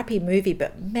a crappy movie,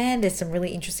 but man, there's some really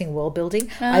interesting world building.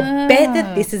 I bet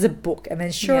that this is a book. And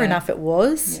then sure enough it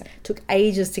was. Yeah. Took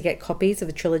ages to get copies of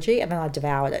the trilogy, and then I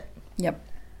devoured it. Yep.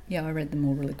 Yeah, I read them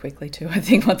all really quickly too, I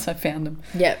think, once I found them.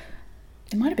 Yep.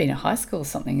 It might have been at high school or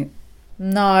something.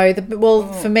 No,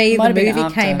 for me, the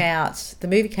movie came out. The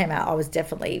movie came out, I was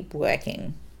definitely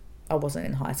working. I wasn't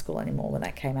in high school anymore when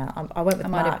that came out. I went with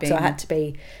Mark, so I had to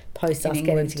be post us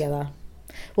getting together.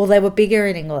 Well, they were bigger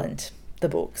in England, the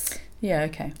books. Yeah,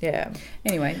 okay. Yeah.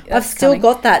 Anyway, I've still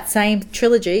got that same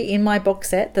trilogy in my box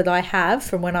set that I have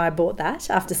from when I bought that,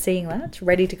 after seeing that,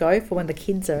 ready to go for when the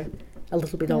kids are a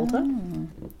little bit older.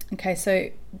 Okay, so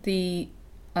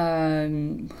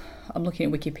I'm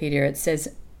looking at Wikipedia.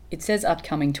 It says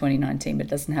upcoming 2019, but it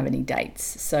doesn't have any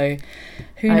dates. So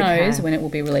who knows when it will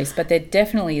be released? But there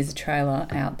definitely is a trailer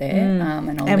out there,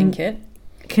 and I'll link it.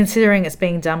 Considering it's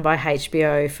being done by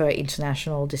HBO for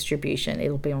international distribution,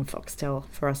 it'll be on Foxtel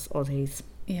for us Aussies,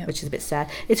 which is a bit sad.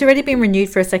 It's already been renewed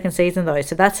for a second season, though,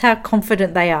 so that's how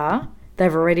confident they are.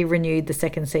 They've already renewed the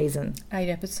second season. 8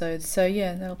 episodes. So,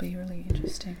 that'll be really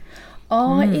interesting.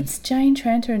 Oh, it's Jane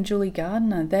Tranter and Julie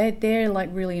Gardner. They're like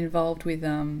really involved with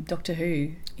Doctor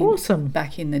Who. Awesome.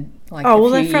 Back in the a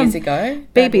few years ago.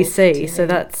 BBC. So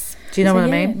that's. Do you know what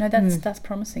I mean? No, that's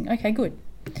promising. Okay, good.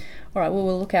 All right. Well,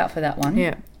 we'll look out for that one.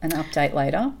 Yeah. An update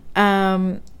later.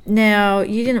 Now,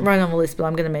 you didn't write on the list, but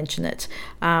I'm going to mention it.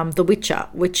 The Witcher,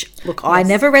 which, look, I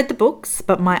never read the books,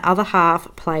 but my other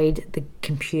half played the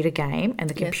computer game, and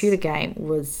the computer game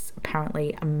was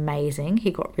apparently amazing. He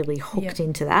got really hooked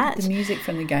into that. The music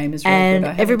from the game is really good.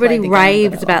 And everybody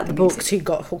raves about the books who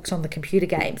got hooked on the computer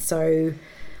game. So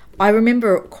I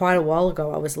remember quite a while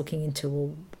ago I was looking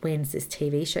into, when's this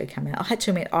TV show come out? I had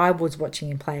to admit, I was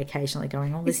watching him play occasionally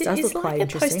going, this does look quite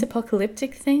interesting. Is it like a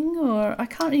post-apocalyptic thing? Or I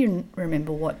can't even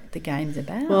remember what the game's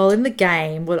about. Well, in the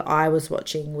game, what I was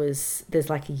watching was there's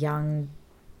like a young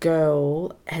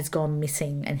girl has gone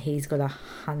missing, and he's got to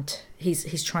hunt.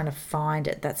 He's trying to find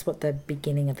it. That's what the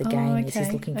beginning of the game is.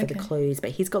 He's looking for the clues.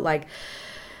 But he's got like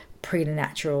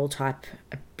preternatural type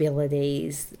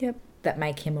abilities that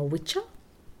make him a witcher.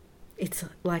 It's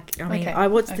like, I mean, Okay, I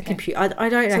watched the okay. computer. I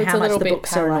don't know So it's how a much little the bit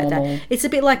books are like that. paranormal. It's a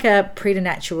bit like a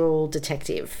preternatural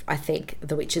detective, I think,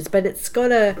 The Witches, but it's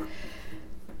got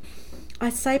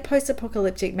I'd say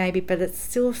post-apocalyptic maybe, but it's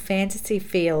still a fantasy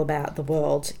feel about the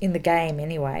world in the game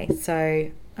anyway. So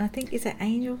I think, is it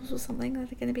angels or something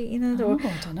that are going to be in it? Or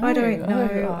I don't know. I don't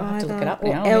know Oh, I'll have to look it up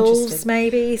either. now. Or I'm elves interested.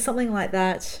 maybe, something like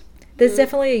that. There's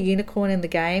definitely a unicorn in the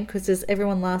game because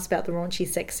everyone laughs about the raunchy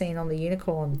sex scene on the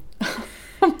unicorn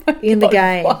in the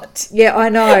game. What? Yeah, I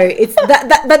know. It's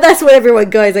that but that's where everyone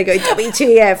goes. They go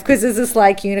WTF because there's this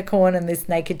like unicorn and this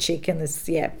naked chick and this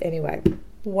anyway.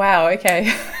 Wow,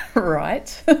 okay.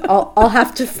 Right. I'll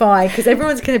have to find, because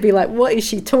everyone's going to be like, what is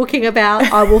she talking about?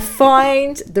 I will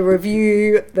find the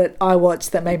review that I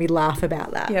watched that made me laugh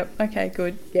about that. Yep, okay,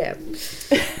 good. Yeah.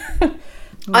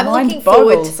 Mind I'm looking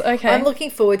boggles. forward. Okay. I'm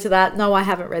looking forward to that. No, I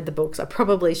haven't read the books. I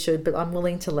probably should, but I'm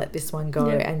willing to let this one go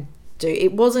Yeah. and do.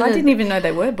 It wasn't. I didn't even know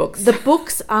they were books. The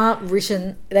books aren't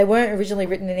written. They weren't originally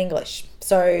written in English,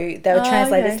 so they were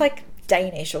translated. okay. It's like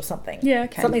Danish or something. Yeah,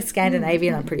 okay. Something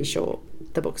Scandinavian. I'm pretty sure.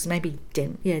 The books maybe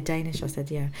Danish. I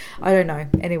said I don't know.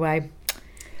 Anyway,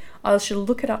 I should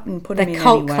look it up and put them they're in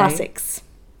cult anyway. classics.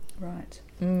 Right.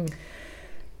 Mm.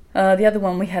 The other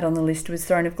one we had on the list was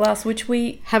Throne of Glass, which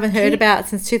we Haven't heard about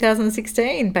since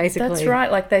 2016. Basically, That's right.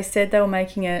 Like they said they were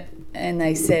making it, and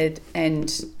they said,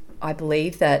 and I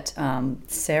believe that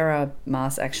Sarah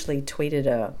Mars actually tweeted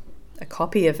a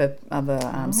copy of a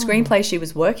screenplay she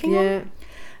was working on. Yeah.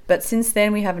 But since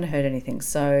then we haven't heard anything,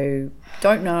 so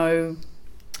don't know.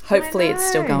 Hopefully it's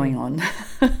still know. going on.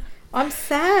 I'm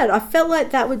sad. I felt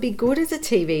like that would be good as a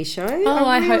TV show. Oh,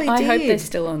 I really hope they're did.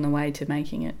 still on the way to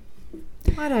making it.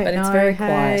 I don't But know. it's very hey.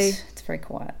 quiet. It's very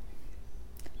quiet.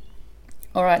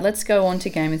 All right, let's go on to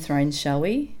Game of Thrones, shall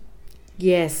we?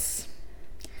 Yes,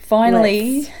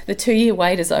 Finally, the 2-year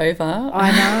wait is over.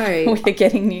 I know. We're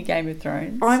getting new Game of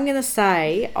Thrones. I'm going to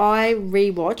say I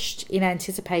rewatched in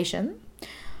anticipation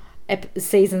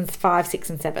seasons 5, 6,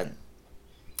 and 7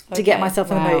 to get Okay, myself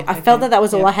in the wow, mood. I felt okay, that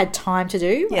was all yep. I had time to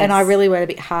do, Yes. and I really went a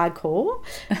bit hardcore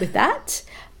with that.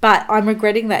 But I'm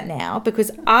regretting that now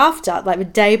because after, like the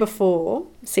day before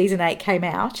season 8 came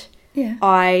out, Yeah.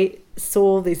 I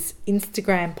saw this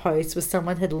Instagram post where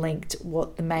someone had linked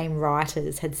what the main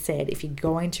writers had said. If you're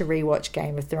going to rewatch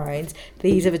Game of Thrones,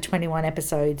 these are the 21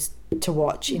 episodes to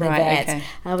watch in Right, advance. okay.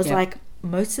 And I was Yep. like,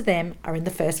 most of them are in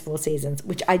the first 4 seasons,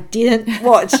 which I didn't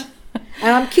watch.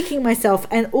 And I'm kicking myself.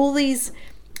 And all these,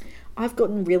 I've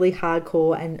gotten really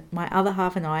hardcore, and my other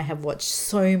half and I have watched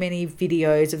so many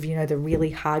videos of, the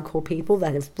really hardcore people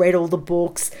that have read all the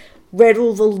books, read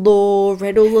all the lore,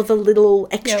 read all of the little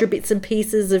extra Yep. bits and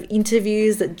pieces of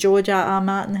interviews that George R.R.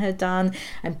 Martin had done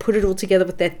and put it all together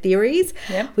with their theories.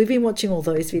 Yep. We've been watching all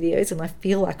those videos, and I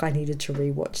feel like I needed to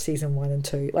rewatch season 1 and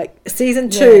 2. Like season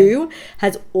 2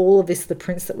 has all of this The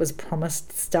Prince That Was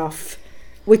Promised stuff,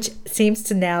 which seems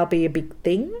to now be a big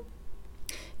thing.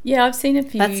 Yeah, I've seen a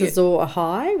few. That's Azor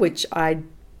Ahai, which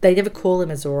they never call him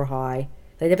Azor Ahai.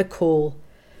 They never call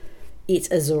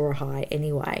it Azor Ahai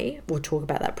anyway. We'll talk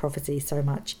about that prophecy so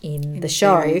much in the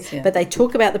show. series, yeah. But they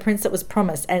talk about the prince that was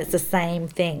promised, and it's the same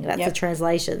thing. That's Yep. the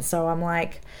translation. So I'm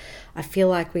like, I feel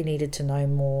like we needed to know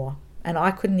more. And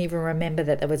I couldn't even remember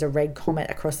that there was a red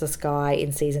comet across the sky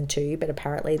in season 2, but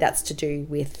apparently that's to do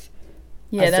with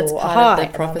Yeah, that's Azor part Ahai. of the And I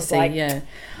was prophecy, like, yeah.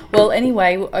 Well,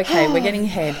 anyway, okay, we're getting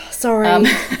ahead. Sorry, Um,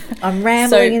 I'm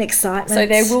rambling in excitement. So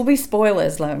there will be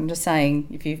spoilers, like I'm just saying.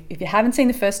 If you haven't seen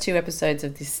the first 2 episodes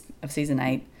of season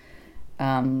 8,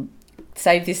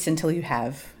 save this until you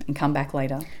have and come back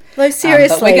later. Though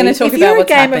seriously, but we're gonna talk if about you're a what's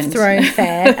Game happened. of Thrones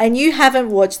fan and you haven't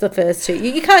watched the first 2,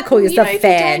 you can't call yourself if you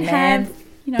fan, don't man.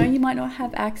 have, you might not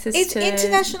have access It's to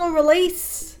international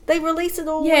release. They release it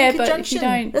all Yeah, in but if conjunction. you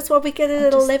don't- That's why we get it I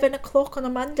at just- 11 o'clock on a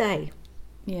Monday.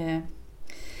 Yeah.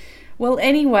 Well,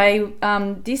 anyway,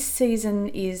 this season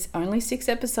is only 6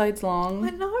 episodes long.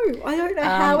 I know. I don't know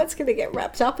how it's going to get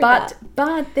wrapped up in But that.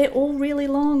 but they're all really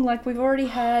long. Like we've already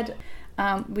had,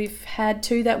 we've had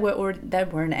 2 that were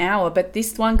an hour, but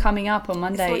this one coming up on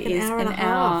Monday like an is hour and an a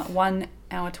hour, half. 1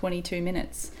 hour 22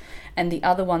 minutes, and the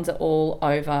other ones are all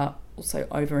also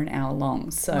over an hour long.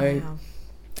 So Wow.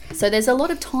 so there's a lot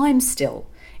of time still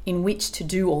in which to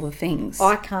do all the things.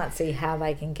 I can't see how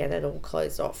they can get it all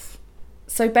closed off.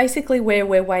 So basically we're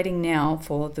waiting now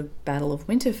for the Battle of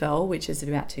Winterfell, which is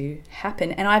about to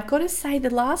happen. And I've got to say the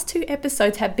last 2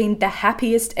 episodes have been the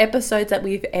happiest episodes that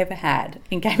we've ever had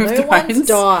in Game of Thrones. No one's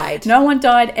died. No one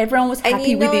died. Everyone was And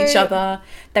happy you with each know- other.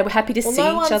 They were happy to see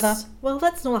each other. Well,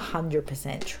 that's not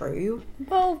 100% true.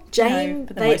 Well, Jane,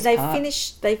 for the they most part.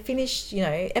 finished,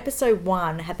 episode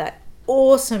 1 had that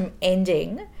awesome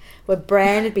ending where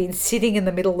Bran had been sitting in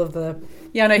the middle of the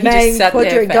Yeah, I know, he main just sat there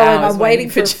quadrant for going, hours I'm waiting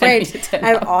for a Jamie friend. to turn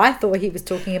And up. I thought he was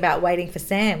talking about waiting for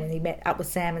Sam when he met up with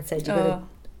Sam and said,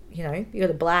 you got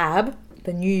to blab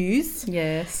the news.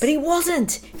 Yes. But he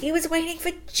wasn't. He was waiting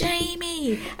for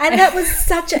Jamie. And that was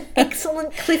such an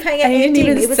excellent cliffhanger And he ending.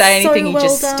 didn't even It was say anything, so he well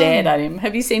just done. stared at him.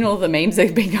 Have you seen all the memes that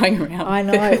have been going around? I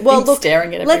know. Well, look,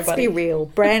 staring at let's everybody. be real.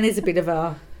 Bran is a bit of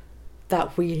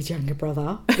that weird younger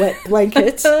brother. Wet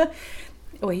blanket.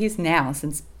 Well, he is now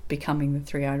since becoming the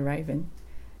three-eyed raven.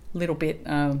 Little bit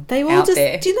They all out just,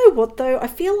 there. do you know what though? I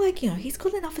feel like, he's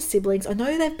got enough of siblings. I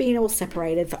know they've been all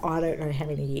separated for I don't know how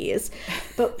many years,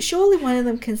 but surely one of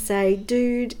them can say,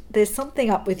 dude, there's something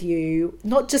up with you.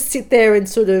 Not just sit there and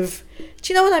sort of,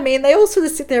 do you know what I mean? They all sort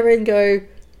of sit there and go,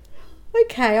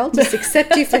 okay, I'll just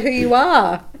accept you for who you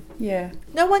are. Yeah.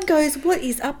 No one goes, what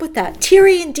is up with that?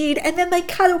 Tyrion did, and then they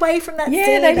cut away from that Yeah,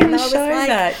 scene. they didn't and I was show like,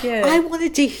 that, yeah. I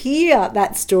wanted to hear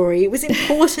that story. It was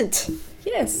important.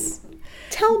 Yes.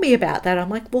 Tell me about that. I'm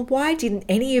like, well, why didn't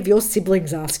any of your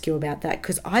siblings ask you about that?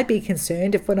 Because I'd be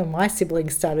concerned if one of my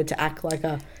siblings started to act like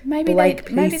a Maybe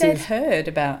blank maybe piece they'd of... heard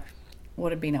about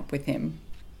what had been up with him.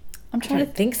 I'm I trying to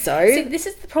don't think so. See, this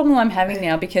is the problem I'm having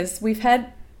now because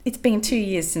it's been 2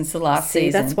 years since the last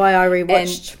season. That's why I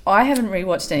rewatched. And I haven't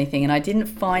rewatched anything, and I didn't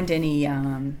find any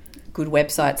good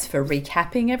websites for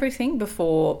recapping everything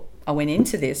before I went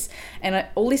into this. And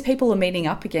all these people are meeting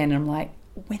up again, and I'm like,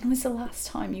 when was the last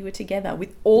time you were together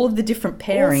with all of the different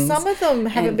pairings? Well, some of them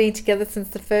haven't been together since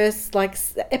the first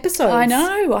episodes. I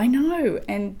know,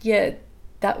 and yeah,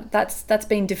 that's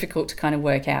been difficult to kind of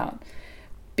work out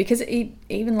because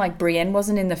even like Brienne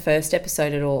wasn't in the first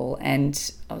episode at all,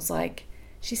 and I was like,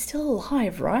 she's still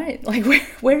alive, right? Like,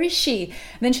 where is she?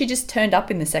 And then she just turned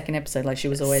up in the second episode like she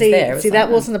was always there. See,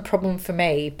 that wasn't a problem for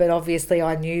me, but obviously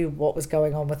I knew what was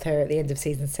going on with her at the end of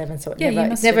season 7, so it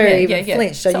never even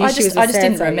flinched. So I just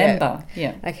didn't remember.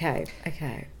 Yeah. Okay.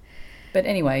 But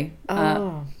anyway,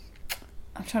 Oh.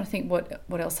 I'm trying to think what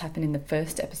else happened in the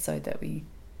first episode that The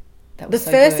was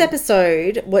so first good.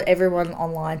 episode, what everyone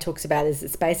online talks about is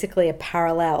it's basically a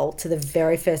parallel to the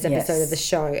very first episode Yes. of the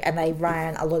show, and they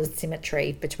ran a lot of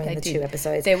symmetry between the two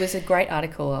episodes. There was a great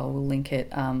article, I will link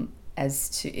it,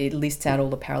 it lists out all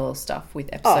the parallel stuff with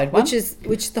episode 1.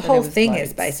 Which the So whole there was thing is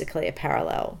loads. basically a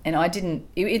parallel. And I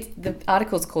didn't, the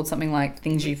article's called something like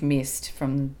Things You've Missed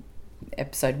from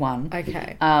episode 1.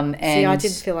 Okay. And See, I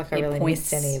didn't feel like I it really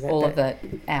points missed any of it. all of but that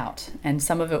out. And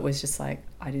some of it was just like,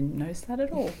 I didn't notice that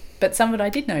at all. But some of it I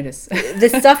did notice. the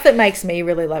stuff that makes me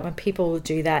really like when people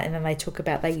do that and then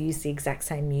they use the exact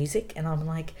same music, and I'm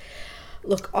like,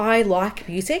 look, I like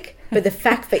music, but the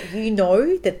fact that you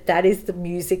know that is the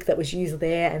music that was used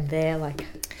there and there, like,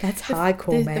 that's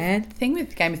hardcore, man. The thing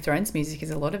with Game of Thrones music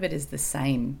is a lot of it is the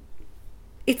same.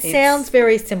 It sounds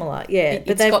very similar, yeah, but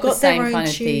it's they've got the their same own kind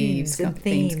of tunes and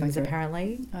themes going themes, through it.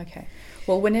 apparently. Okay.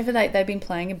 Well, whenever they've been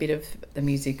playing a bit of the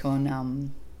music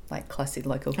on like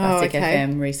local classic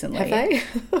FM recently. Have they?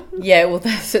 Yeah, well,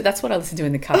 that's what I listen to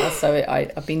in the car, so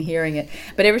I've been hearing it.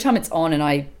 But every time it's on and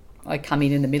I come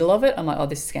in the middle of it, I'm like, oh,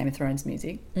 this is Game of Thrones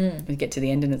music. We get to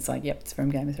the end and it's like, yep, it's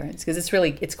from Game of Thrones because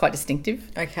it's quite distinctive.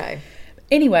 Okay.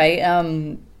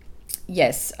 Anyway,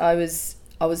 yes, I was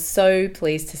so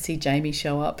pleased to see Jamie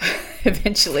show up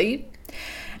eventually,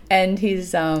 and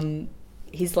his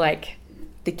like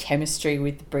the chemistry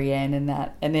with Brienne and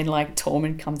that, and then like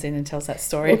Tormund comes in and tells that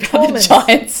story about the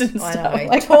giants and I stuff. know.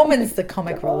 Like, Tormund's the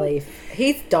comic relief.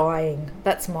 He's dying.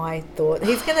 That's my thought.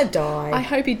 He's going to die. I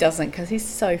hope he doesn't because he's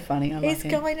so funny. I love He's him.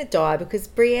 going to die because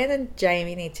Brienne and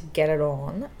Jamie need to get it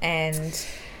on, and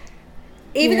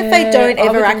even if they don't I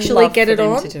ever would actually love get for it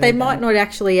them on, to do they that. might not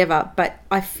actually ever, but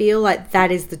I feel like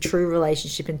that is the true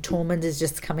relationship, and Tormund is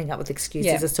just coming up with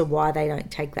excuses as to why they don't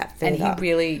take that further.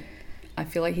 And I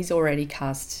feel like he's already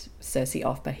cast Cersei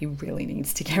off, but he really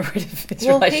needs to get rid of his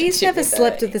Well, relationship. he's never with her.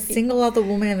 slept with a single other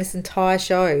woman in this entire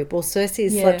show. Well, Cersei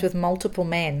has slept with multiple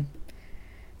men.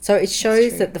 So it shows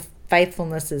true. that the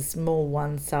faithfulness is more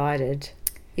one-sided,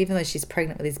 even though she's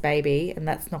pregnant with his baby, and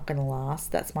that's not going to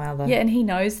last. That's my other... Yeah, and he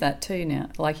knows that too now.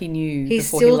 Like he knew He's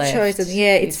before still he left. chosen.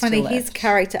 Yeah, it's He's funny. still His left.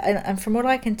 character, and from what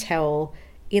I can tell,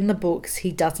 in the books,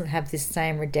 he doesn't have this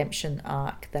same redemption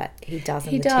arc that he does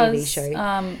in the TV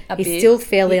show. He's still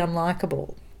fairly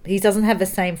unlikable. He doesn't have the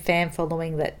same fan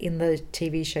following that in the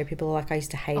TV show. People are like, I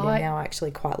used to hate him. Now I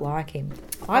actually quite like him.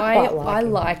 I quite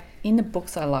like him. In the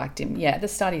books, I liked him. Yeah, at the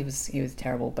start he was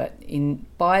terrible, but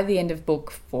by the end of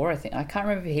book 4, I think, I can't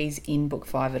remember if he's in book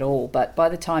 5 at all. But by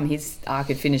the time his arc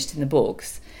had finished in the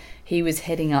books, he was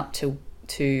heading up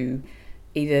to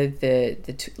either the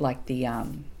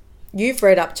You've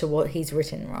read up to what he's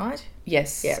written, right?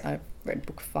 yes, Yeah. I've read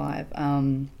book 5.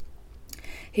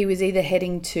 He was either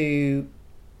heading to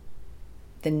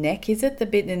the Neck, is it? The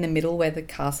bit in the middle where the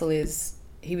castle is.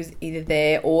 He was either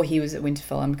there or he was at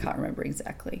Winterfell. I can't remember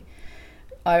exactly.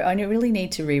 I really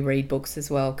need to reread books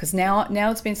as well, because now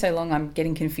it's been so long, I'm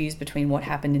getting confused between what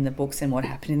happened in the books and what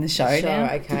happened in the show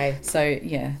now. Okay. So,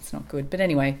 yeah, it's not good. But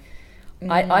anyway,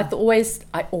 I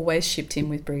always shipped him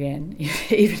with Brienne,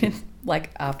 even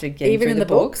after getting through the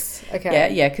books.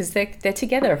 Okay. Yeah, because they're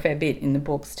together a fair bit in the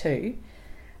books too.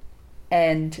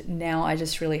 And now I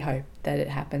just really hope that it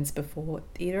happens before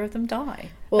either of them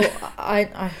die. Well,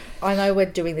 I know we're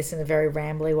doing this in a very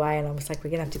rambly way, and I was like,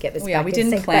 we're going to have to get this back. We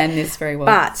didn't plan this very well.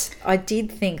 But I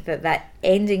did think that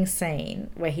ending scene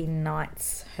where he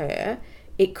knights her,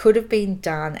 it could have been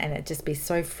done and it'd just be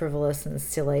so frivolous and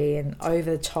silly and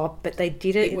over the top, but they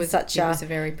did it, It was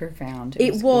very profound.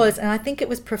 It was, and I think it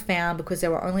was profound because there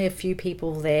were only a few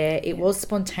people there. It was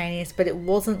spontaneous, but it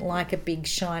wasn't like a big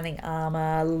shining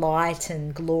armor, light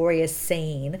and glorious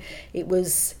scene. It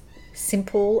was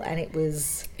simple and it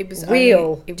was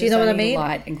real. Do you know what I mean?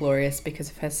 Light and glorious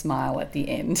because of her smile at the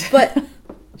end. But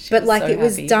it happy.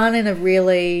 was done in a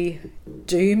really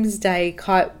doomsday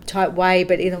type way,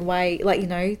 but in a way,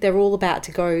 they're all about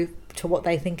to go to what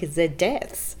they think is their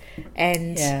deaths.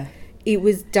 And it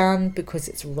was done because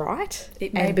it's right.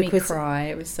 It made me cry.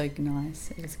 It was so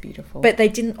nice. It was beautiful. But they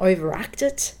didn't overact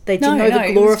it. They didn't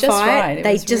over-glorify it.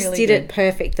 They just did it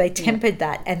perfect. They tempered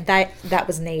that, and that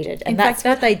was needed. And that's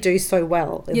what they do so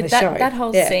well in the show. That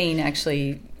whole scene,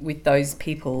 actually, with those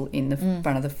people in the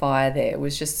front of the fire there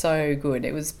was just so good.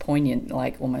 It was poignant,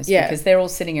 almost, because they're all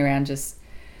sitting around just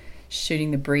shooting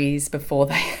the breeze before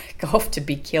they go off to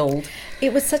be killed.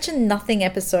 It was such a nothing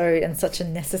episode and such a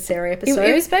necessary episode.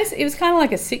 It was kind of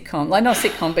like a sitcom, not a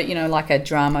sitcom, but like a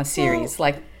drama series.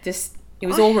 It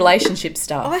was all relationship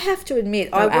stuff. I have to admit,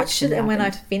 I watched it, and when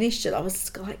I finished it, I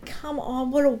was like, come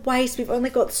on, what a waste. We've only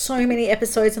got so many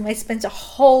episodes, and they spent a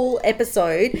whole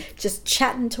episode just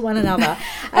chatting to one another.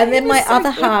 And then my other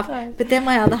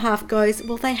half goes,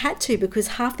 well, they had to, because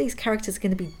half these characters are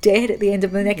going to be dead at the end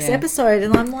of the next episode.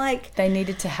 And I'm like... They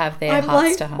needed to have their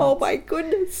hearts to hearts. Oh, my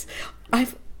goodness.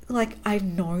 I've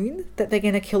known that they're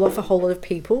going to kill off a whole lot of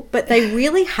people, but they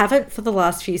really haven't for the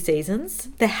last few seasons.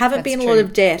 There haven't been a lot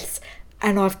of deaths.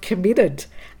 And I've committed,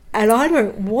 and I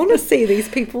don't want to see these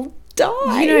people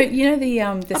die. You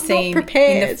know the scene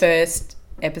in the first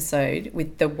episode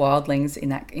with the wildlings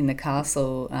in the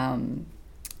castle.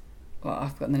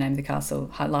 I've forgotten the name of the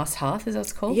castle. Last Hearth, is that what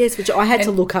it's called? Yes, which I had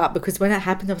to look up, because when it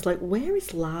happened, I was like, "Where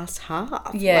is Last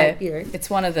Hearth?" Yeah, it's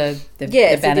one of the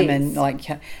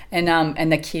Bannermen,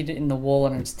 and the kid in the wall,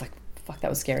 and I'm just like, fuck, that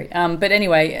was scary. But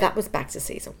anyway, that was back to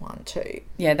season 1 too.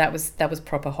 Yeah, that was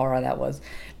proper horror. That was.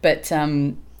 But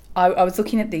I was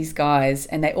looking at these guys,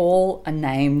 and they all are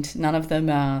named. None of them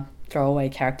are throwaway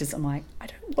characters. I'm like, I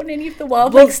don't want any of the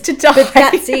wildlings to die. But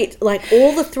that's it.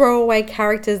 All the throwaway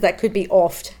characters that could be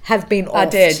offed have been offed. Are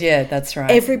dead. Yeah, that's right.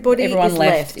 Everyone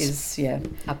left is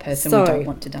a person we don't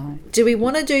want to die. Do we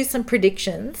want to do some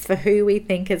predictions for who we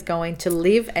think is going to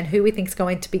live and who we think is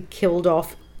going to be killed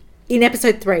off in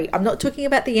episode 3? I'm not talking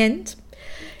about the end.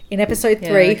 In episode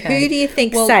 3, who do you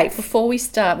think's safe? Before we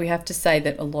start, we have to say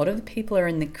that a lot of the people are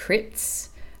in the crypts,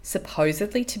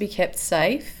 supposedly to be kept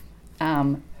safe.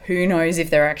 Who knows if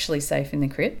they're actually safe in the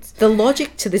crypts? The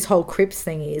logic to this whole crypts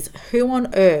thing is, who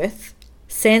on earth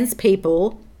sends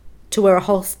people to where a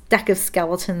whole stack of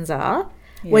skeletons are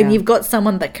when you've got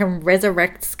someone that can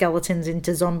resurrect skeletons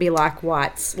into zombie-like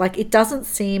whites? It doesn't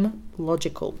seem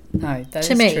logical. No,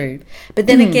 that is true. But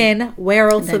then again, where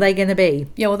else are they going to be?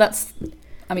 Yeah, well,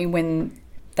 when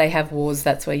they have wars,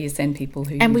 that's where you send people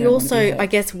who. And we also, I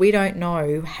guess, we don't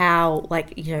know how,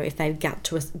 if they've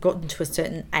gotten to a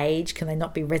certain age, can they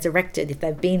not be resurrected? If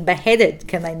they've been beheaded,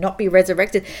 can they not be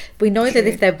resurrected? We know that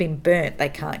if they've been burnt, they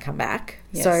can't come back.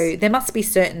 Yes. So there must be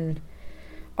certain.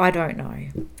 I don't know.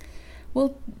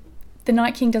 Well, the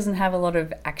Night King doesn't have a lot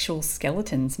of actual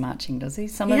skeletons marching, does he?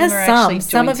 Some of them are actually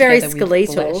some are very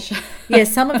skeletal. Yeah,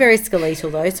 some are very skeletal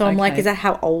though. So I'm like, is that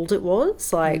how old it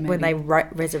was? When they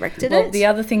resurrected it? Well, the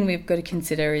other thing we've got to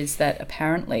consider is that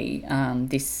apparently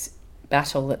this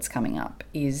battle that's coming up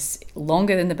is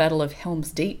longer than the Battle of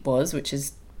Helm's Deep was, which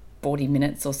is 40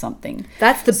 minutes or something.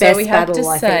 That's the best battle,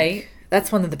 I think.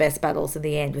 That's one of the best battles in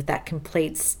the end, with that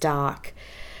complete stark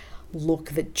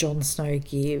look that Jon Snow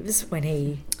gives when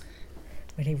he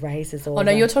raises all. Oh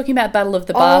no, you're talking about Battle of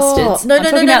the Bastards. No, I'm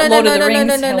talking about Lord of the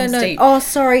Rings, Helm's Deep. Oh,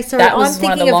 sorry. That was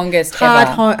one of the longest Hard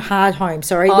Home.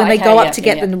 Sorry, when they go up to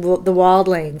get the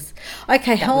wildlings.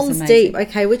 Okay, Helm's Deep.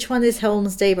 Okay, which one is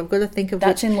Helm's Deep? I've got to think of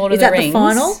that's which. In Lord of the Rings. Is that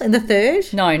the final in the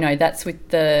third? No, that's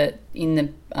with in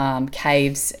the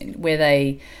caves where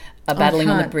they are battling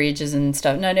on the can't- bridges and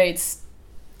stuff. No, it's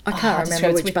I can't just remember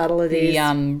it's which with battle it is.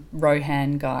 The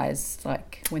Rohan guys,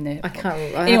 like when they're. I can't.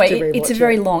 I Anyway, have to rewatch it's a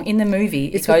very it. long. In the movie,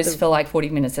 It's it with goes the- for like 40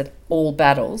 minutes at all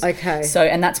battles. Okay. So,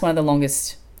 and that's one of the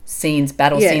longest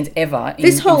battle Yeah. scenes ever.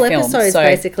 This in whole film. episode is So,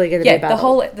 basically going to yeah, be a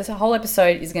battle. the whole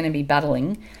episode is going to be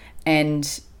battling, and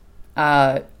who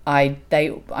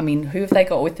have they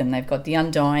got with them? They've got the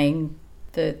Undying,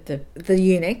 the The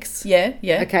eunuchs. yeah.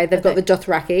 Okay, they've got the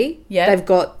Dothraki. Yeah. They've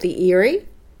got the Eyrie.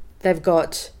 They've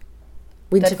got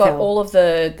Winterfell. They've got all of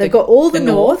the. They've got all the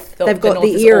north. They've got North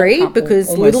the is all Eyrie come- because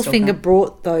almost all Littlefinger come.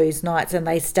 brought those knights and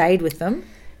they stayed with them.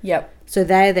 Yep, So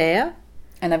they're there.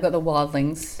 and they've got the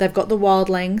Wildlings. They've got the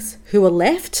Wildlings who are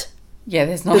left Yeah,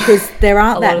 there's not because there a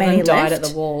aren't lot that of many them died left. at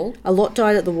the wall. A lot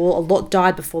died at the wall. A lot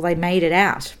died before they made it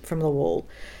out from the wall.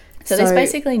 So there's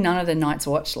basically none of the Night's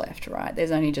Watch left, right?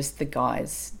 There's only just the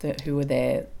guys who were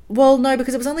there. Well, no,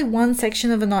 because it was only one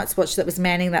section of the Night's Watch that was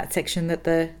manning that section. You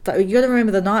got to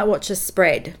remember the Night Watch is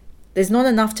spread. There's not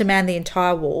enough to man the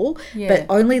entire wall, Yeah. but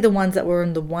only the ones that were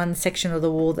in the one section of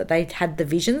the wall that they had the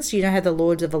visions. You know how the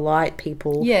Lords of the Light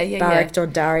people, Beric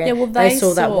Dondarrion, Yeah, well, they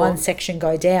saw that saw- one section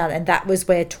go down, and that was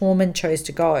where Tormund chose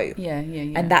to go. Yeah.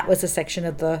 And that was a section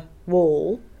of the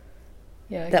wall.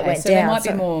 yeah, that went so there down, might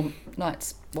so- be more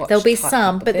Night's Watch. There'll be type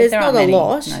some, people. but there's aren't not a many.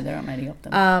 lot. No, there aren't many of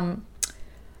them.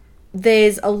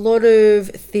 There's a lot of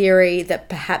theory that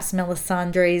perhaps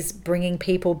Melisandre's bringing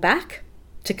people back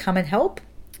to come and help.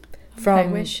 Okay,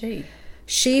 where's she?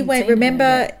 She Haven't went, seen her remember,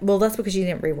 yet. well, that's because you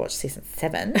didn't rewatch season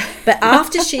 7. But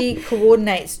after she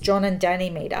coordinates Jon and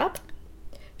Dany meet up,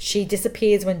 she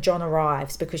disappears when Jon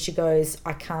arrives because she goes,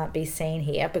 I can't be seen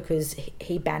here because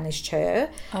he banished her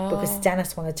because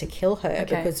Stannis wanted to kill her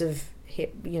because of,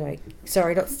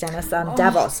 sorry, not Stannis,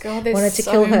 Davos God, there's wanted to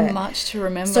so kill her. much to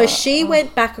remember. So she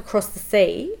went back across the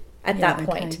sea at Yeah, that okay,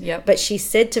 point. yep. But she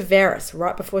said to Varys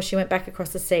right before she went back across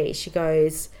the sea, she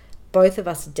goes, both of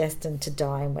us are destined to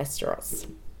die in Westeros.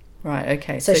 Right,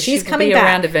 okay. So she's she'll coming be back.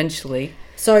 around eventually.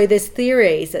 So there's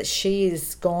theories that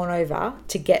she's gone over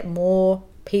to get more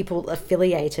people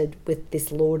affiliated with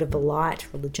this Lord of the Light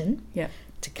religion Yeah.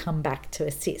 to come back to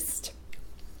assist.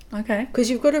 Okay. Because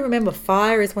you've got to remember,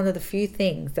 fire is one of the few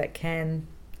things that can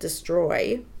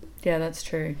destroy. Yeah, that's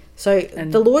true. So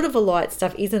And- the Lord of the Light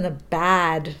stuff isn't a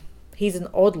bad... He's an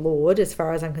odd lord, as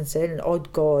far as I'm concerned, an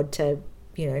odd god to,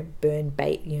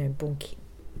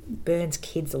 burns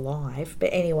kids alive. But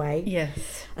anyway,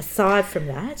 Yes. aside from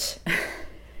that,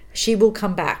 she will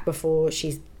come back before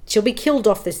she'll be killed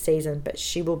off this season, but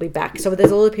she will be back. So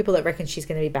there's a lot of people that reckon she's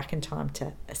going to be back in time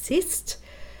to assist,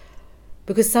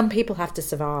 because some people have to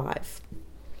survive.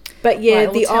 But yeah, Right,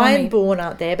 well, the tell me- Ironborn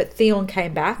aren't there, but Theon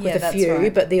came back Yeah, with a that's few,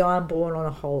 right. but the Ironborn on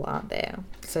a whole aren't there.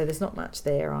 So there's not much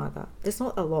there either. There's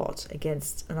not a lot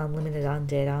against an unlimited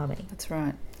undead army. That's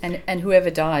right. And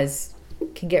whoever dies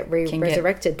Can get Can get-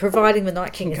 resurrected, providing the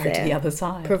Night King can is go there. to the other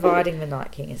side. Providing the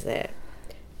Night King is there.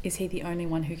 Is he the only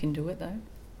one who can do it, though?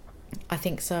 I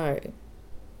think so.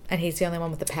 And he's the only one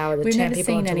with the power to We've turn never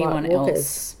people seen into anyone White Walkers.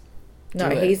 else. No,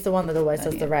 do it. he's the one that always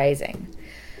does yeah. the raising.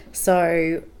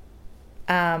 So,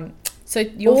 So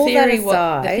your All that theory, the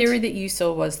aside- theory that you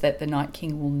saw was that the Night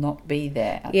King will not be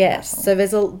there. At yes. the So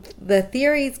there's the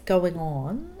theories going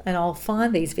on, and I'll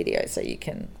find these videos so you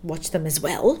can watch them as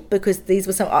well, because these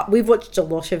were we've watched a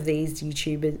lot of these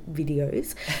YouTube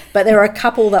videos, but there are a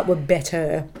couple that were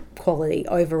better quality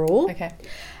overall. Okay.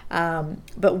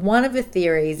 But one of the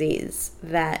theories is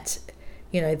that,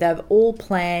 they've all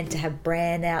planned to have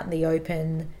Bran out in the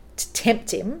open to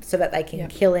tempt him so that they can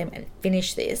kill him and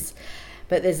finish this.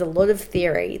 But there's a lot of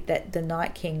theory that the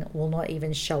Night King will not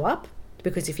even show up,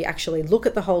 because if you actually look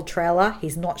at the whole trailer,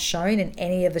 he's not shown in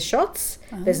any of the shots.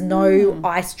 There's no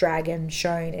ice dragon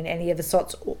shown in any of the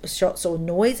shots or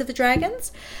noise of the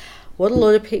dragons.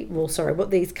 What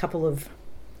these couple of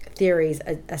theories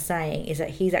are saying is that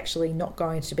he's actually not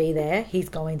going to be there. He's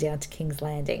going down to King's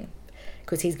Landing,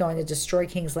 because he's going to destroy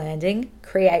King's Landing,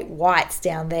 create whites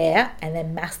down there, and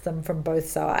then mass them from both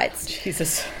sides.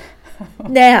 Jesus.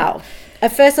 Now,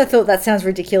 at first I thought that sounds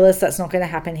ridiculous. That's not going to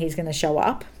happen. He's going to show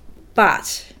up.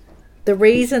 But the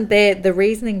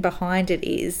reasoning behind it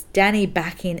is Dany,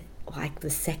 back in like the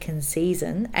second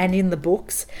season and in the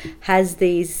books, has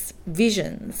these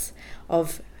visions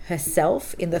of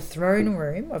herself in the throne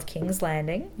room of King's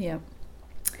Landing. Yeah.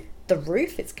 The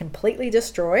roof is completely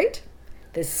destroyed.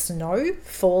 There's snow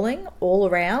falling all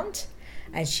around,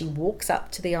 and she walks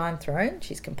up to the Iron Throne.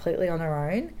 She's completely on her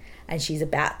own, and she's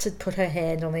about to put her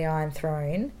hand on the Iron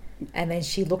Throne, and then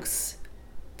she looks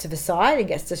to the side and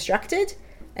gets distracted,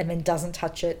 and then doesn't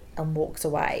touch it and walks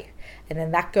away. and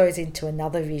then that goes into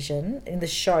another vision. In the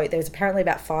show, there's apparently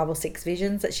about 5 or 6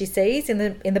 visions that she sees in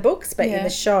the books, but in the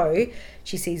show,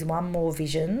 she sees one more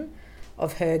vision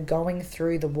of her going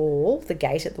through the wall, the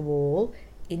gate at the wall,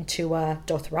 into a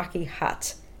Dothraki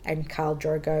hut, and Khal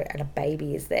Drogo and a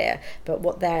baby is there. But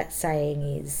what they're saying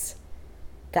is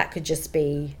that could just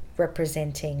be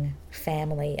representing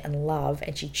family and love,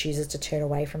 and she chooses to turn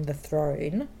away from the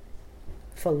throne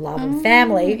for love and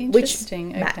family, which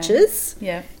matches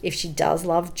if she does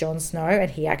love Jon Snow and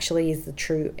he actually is the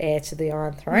true heir to the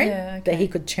Iron Throne, that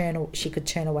she could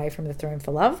turn away from the throne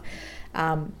for love.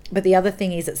 But the other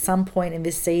thing is, at some point in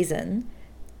this season,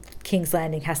 King's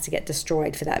Landing has to get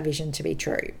destroyed for that vision to be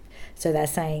true. So they're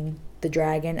saying the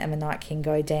dragon and the Night King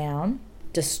go down,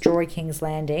 destroy King's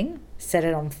Landing, set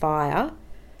it on fire.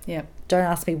 Yep. Don't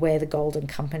ask me where the Golden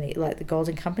Company, like the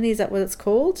Golden Company, is that what it's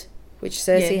called? Which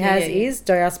Cersei is.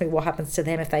 Don't ask me what happens to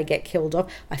them if they get killed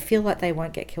off. I feel like they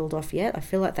won't get killed off yet. I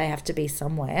feel like they have to be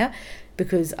somewhere,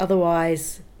 because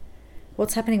otherwise,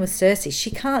 what's happening with Cersei?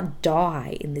 She can't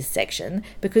die in this section,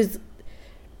 because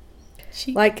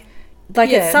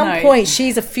at some point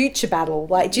she's a future battle.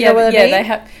 Like, do you know what I mean? They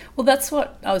have. Well, that's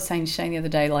what I was saying to Shane the other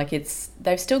day. Like,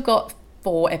 they've still got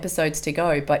 4 episodes to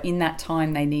go, but in that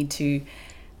time they need to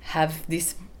have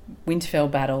this Winterfell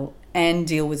battle and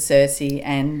deal with Cersei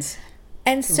and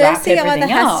Cersei either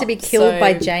has to be killed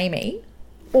by Jaime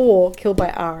or killed by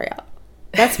Arya.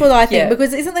 That's what I think,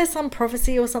 because isn't there some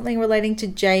prophecy or something relating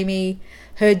to Jaime,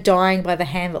 her dying by the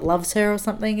hand that loves her or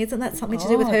something? Isn't that something to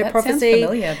do with her prophecy?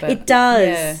 Sounds familiar, but it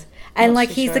does. And like,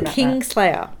 he's the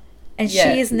Kingslayer, and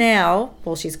she is now,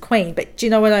 well, she's queen, but do you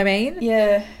know what I mean?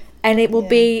 Yeah. And it will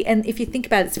be, and if you think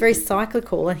about it, it's very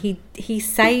cyclical, and he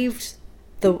saved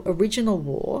the original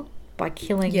war by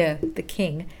killing the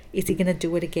king. Is he going to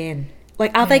do it again?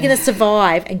 Like, are they going to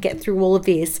survive and get through all of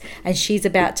this, and she's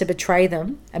about to betray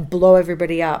them and blow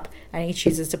everybody up, and he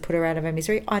chooses to put her out of her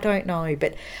misery? I don't know,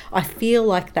 but I feel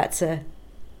like that's a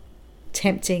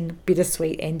tempting,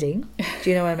 bittersweet ending.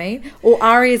 Do you know what I mean? Or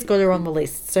Arya's got her on the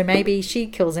list, so maybe she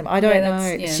kills him. I don't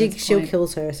know. She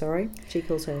kills her. Sorry, she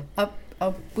kills her.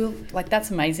 I will, like,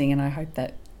 that's amazing, and I hope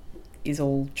that is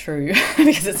all true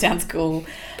because it sounds cool.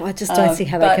 But I just don't see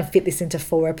how they can fit this into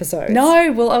 4 episodes.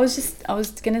 No, well, I was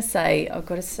going to say, I've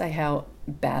got to say how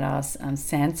badass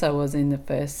Sansa was in the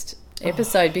first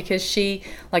episode, because she,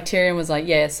 like, Tyrion was like,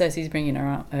 yeah, Cersei's bringing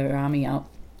her army up,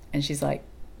 and she's like,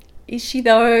 is she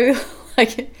though?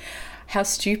 Like, how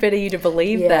stupid are you to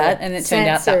believe that? And it turned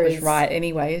out that was right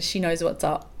anyway. She knows what's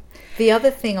up. The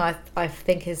other thing I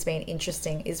think has been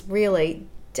interesting is really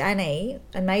Dany,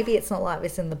 and maybe it's not like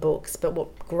this in the books, but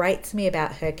what grates me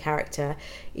about her character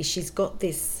is she's got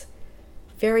this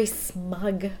very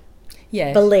smug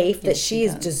belief that she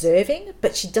is deserving,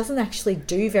 but she doesn't actually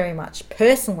do very much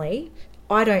personally,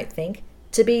 I don't think,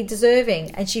 to be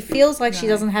deserving, and she feels like she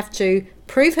doesn't have to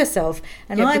prove herself.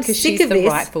 And I'm sick of this. The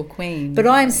rightful queen. But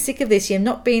I'm sick of this. You've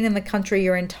not been in the country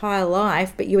your entire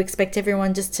life, but you expect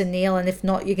everyone just to kneel, and if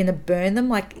not, you're going to burn them.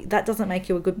 Like, that doesn't make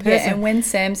you a good person. Yeah, and when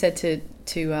Sam said to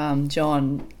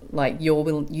Jon, like,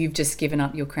 you've just given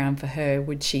up your crown for her,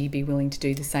 would she be willing to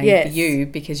do the same for you,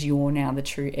 because you're now the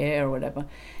true heir or whatever?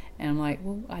 And I'm like,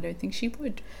 well, I don't think she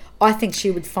would. I think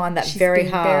she would find that very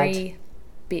hard. Very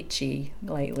bitchy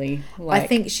lately. I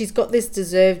think she's got this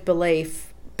deserved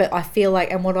belief, but I feel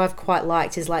like, and what I've quite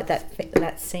liked is like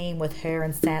that scene with her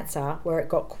and Sansa where it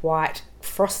got quite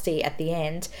frosty at the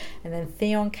end, and then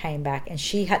Theon came back and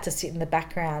she had to sit in the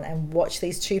background and watch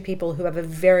these 2 people who have a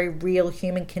very real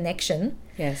human connection.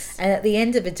 Yes. And at the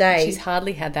end of the day, she's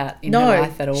hardly had that in her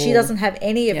life at all. She doesn't have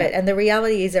any of it. And the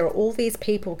reality is there are all these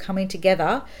people coming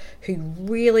together who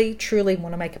really truly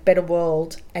want to make a better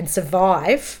world and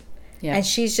survive. Yeah. And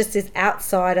she's just this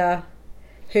outsider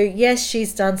who, yes,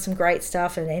 she's done some great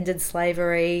stuff and ended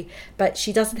slavery, but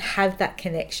she doesn't have that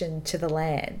connection to the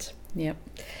land. Yep.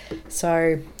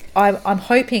 So I'm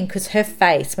hoping, because her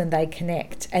face when they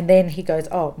connect, and then he goes,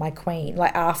 oh, my queen,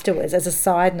 like afterwards, as a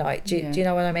side note. Do you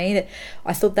know what I mean?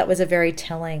 I thought that was a very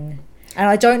telling. And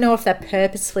I don't know if they're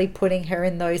purposefully putting her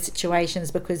in those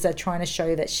situations because they're trying to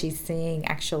show that she's seeing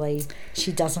actually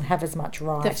she doesn't have as much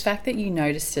right. The fact that you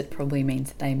noticed it probably means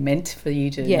that they meant for you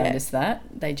to notice that.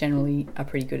 They generally are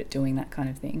pretty good at doing that kind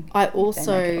of thing. I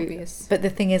also, but the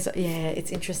thing is,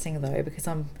 it's interesting though, because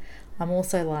I'm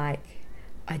also like,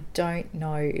 I don't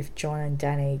know if Jon and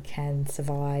Dany can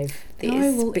survive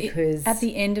this, because at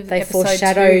the end of the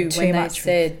episode 2, when they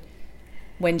said,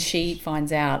 when she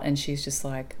finds out and she's just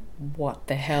like, what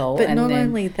the hell? But not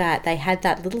only that, they had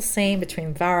that little scene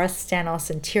between Varys, Stannis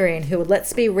and Tyrion, who,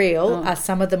 let's be real, are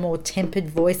some of the more tempered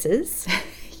voices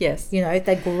Yes. You know,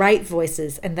 they're great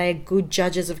voices and they're good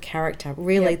judges of character.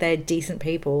 Really, Yep. they're decent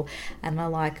people. And they're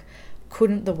like,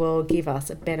 couldn't the world give us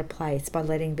a better place by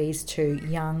letting these two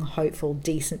young, hopeful,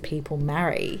 decent people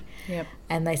marry? Yep.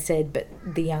 And they said, but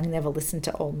the young never listen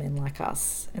to old men like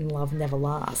us, and love never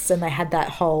lasts. And they had that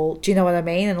whole, do you know what I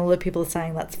mean? And all the people are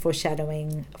saying that's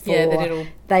foreshadowing for that it'll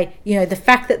they, you know, the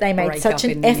fact that they made break such up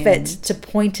an in the effort end. to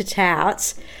point it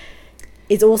out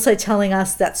is also telling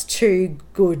us that's too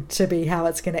good to be how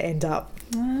it's going to end up.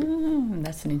 Oh,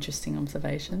 that's an interesting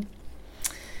observation.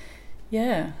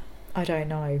 Yeah. I don't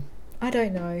know.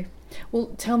 Well,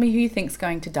 tell me who you think's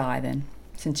going to die then,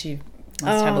 since you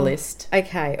must have a list.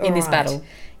 Okay, In this battle.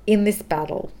 In this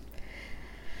battle.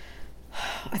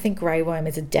 I think Grey Worm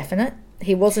is a definite.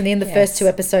 He wasn't in the first 2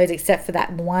 episodes except for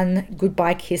that one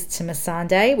goodbye kiss to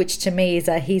Missandei, which to me is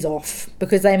he's off,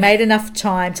 because they made enough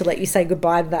time to let you say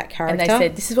goodbye to that character. And they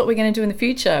said, this is what we're going to do in the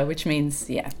future, which means,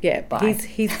 bye.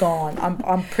 He's gone.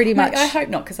 I'm pretty much... I hope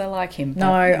not, because I like him.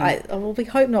 No, well, we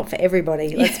hope not for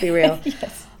everybody. Let's be real.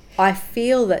 Yes. I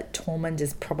feel that Tormund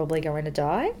is probably going to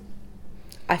die.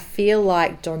 I feel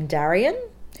like Dondarrion,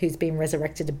 who's been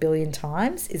resurrected 1 billion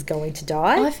times, is going to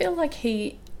die. I feel like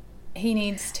he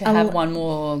needs to have one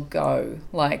more go.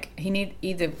 Like, he need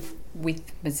either with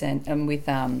Melisandre,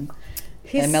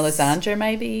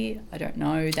 maybe. I don't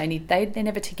know. They're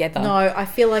never together. No, I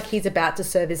feel like he's about to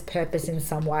serve his purpose in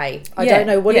some way. I don't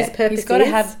know what his purpose is. He's got to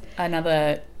have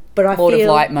another Lord of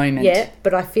Light moment. Yeah,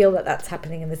 but I feel that that's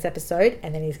happening in this episode,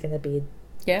 and then he's going to be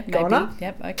goner. Maybe.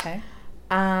 Yep, okay.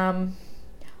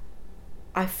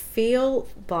 I feel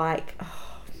like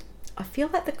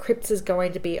the crypts is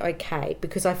going to be okay,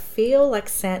 because I feel like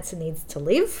Sansa needs to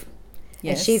live,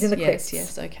 and she's in the crypts.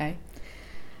 Yes, okay.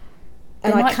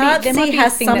 And I can't see how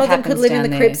some of them could live in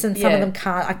the crypts and some of them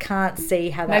can't. I can't see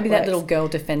how that Maybe works. that little girl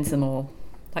defends them all,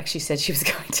 like she said she was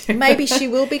going to. Maybe she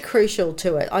will be crucial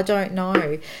to it. I don't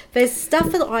know. There's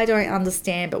stuff that I don't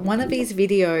understand, but one of these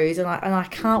videos, and I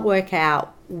can't work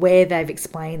out where they've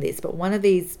explained this, but one of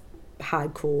these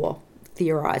hardcore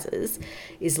theorizers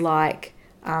is like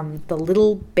the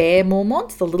little bear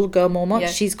Mormont, the little girl Mormont.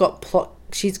 Yes. She's got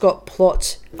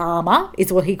plot armor,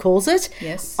 is what he calls it.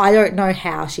 Yes. I don't know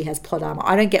how she has plot armor.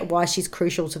 I don't get why she's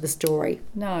crucial to the story.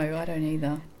 No, I don't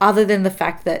either. Other than the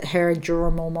fact that her and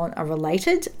Jorah Mormont are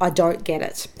related, I don't get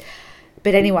it.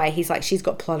 But anyway, he's like, she's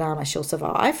got plot armor, she'll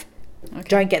survive. Okay.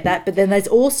 Don't get that. But then there's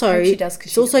also, she does,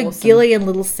 'cause she's awesome. Gilly and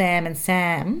little Sam and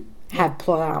Sam have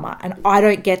plot armor, and I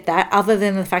don't get that, other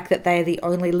than the fact that they're the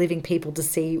only living people to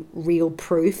see real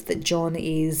proof that Jon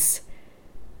is,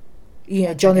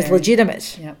 Jon is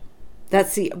legitimate. Yep.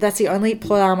 That's the only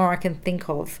plot armor I can think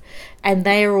of, and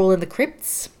they are all in the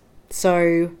crypts.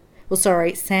 So,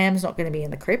 Sam's not going to be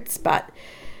in the crypts, but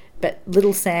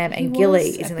little Sam and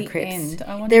Gilly is in the crypts.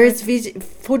 There is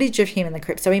footage of him in the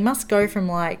crypts, so he must go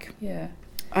from I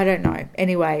don't know.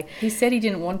 Anyway, he said he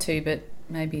didn't want to, but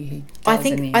maybe he does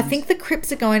in the end. I think the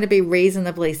crypts are going to be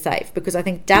reasonably safe, because I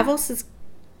think Davos is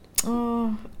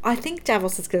going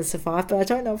to survive, but I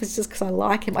don't know if it's just because I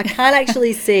like him. I can't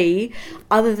actually see,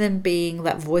 other than being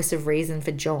that voice of reason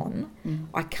for Jon,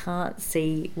 I can't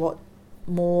see what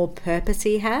more purpose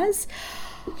he has.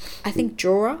 I think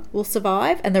Jorah will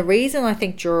survive, and the reason I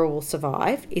think Jorah will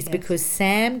survive is because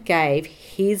Sam gave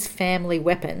his family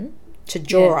weapon to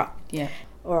Jorah. Yeah.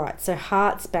 All right, so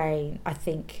Heartsbane, I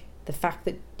think the fact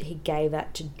that he gave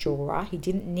that to Jorah, he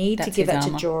didn't need to give that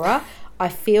to Jorah. I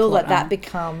feel that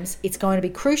becomes, it's going to be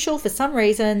crucial for some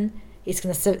reason. It's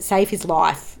going to save his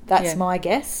life. That's my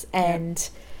guess. And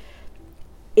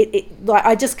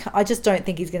I just don't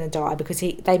think he's going to die, because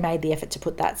they made the effort to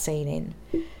put that scene in.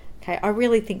 Okay, I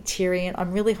really think Tyrion,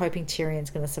 I'm really hoping Tyrion's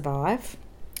going to survive.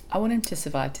 I want him to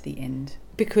survive to the end,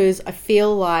 because I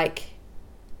feel like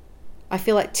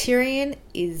Tyrion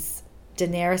is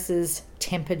Daenerys's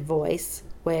tempered voice,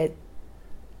 where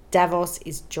Davos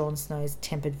is Jon Snow's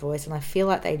tempered voice, and I feel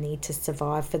like they need to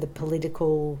survive for the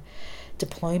political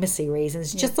diplomacy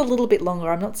reasons just a little bit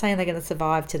longer. I'm not saying they're going to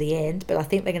survive to the end, but I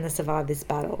think they're going to survive this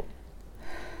battle.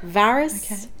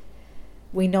 Varys,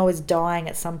 we know, is dying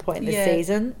at some point in this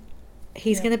season.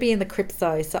 He's going to be in the crypts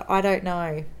though, so I don't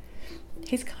know.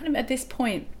 He's kind of, at this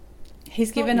point,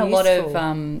 he's given a lot of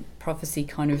prophecy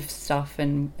kind of stuff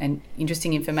and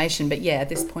interesting information, but at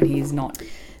this point he is not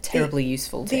terribly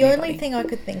useful to anybody. Only thing I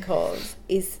could think of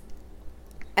is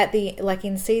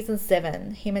in season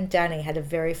 7, him and Dany had a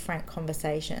very frank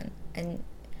conversation, and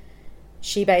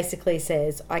she basically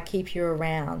says, I keep you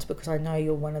around because I know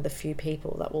you're one of the few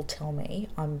people that will tell me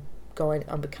I'm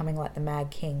becoming like the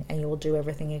Mad King, and you will do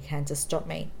everything you can to stop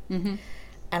me. Mm-hmm.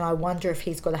 And I wonder if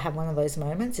he's got to have one of those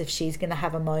moments, if she's going to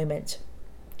have a moment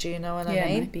Do you know what I Yeah,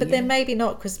 mean? maybe, But then yeah. maybe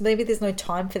not, because maybe there's no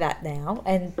time for that now,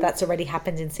 and that's already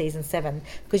happened in season 7.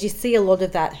 Because you see a lot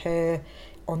of that, her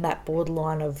on that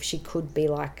borderline of she could be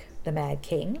like the Mad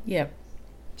King. Yep.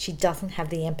 She doesn't have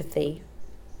the empathy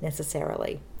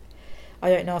necessarily. I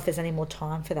don't know if there's any more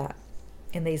time for that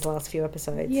in these last few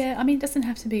episodes. Yeah, I mean, it doesn't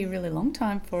have to be a really long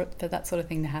time for that sort of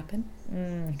thing to happen.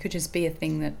 It could just be a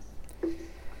thing that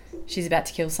she's about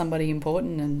to kill somebody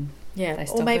important and Yeah, they or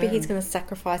stop maybe her he's and- going to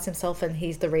sacrifice himself and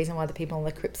he's the reason why the people in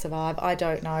the crypt survive. I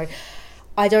don't know.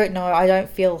 I don't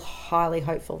feel highly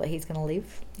hopeful that he's going to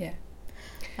live. Yeah.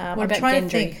 I'm What about trying Gendry?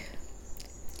 to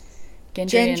think.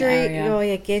 Gendry and Arya. Oh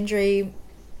yeah, Gendry.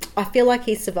 I feel like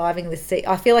he's surviving the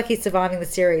I feel like he's surviving the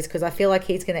series because I feel like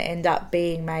he's going to end up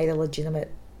being made a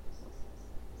legitimate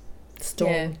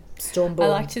Stormborn. I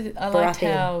liked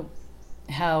Baratheon.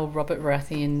 how Robert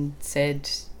Baratheon said,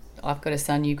 "I've got a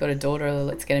son, you've got a daughter.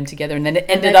 Let's get them together," and then it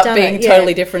ended they've up done being it, yeah.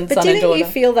 totally different But son and didn't daughter. you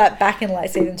feel that back in like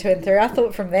season 2 and 3? I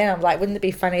thought from then, I'm like, wouldn't it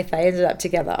be funny if they ended up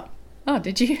together? Oh,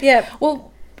 did you? Yeah.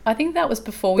 Well, I think that was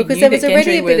before we Because knew there was that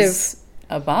already Gendry a bit was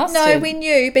a bastard. No, we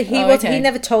knew, but he Oh, wasn't. okay. He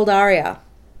never told Arya.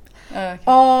 Okay.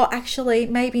 Oh, actually,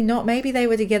 maybe not. Maybe they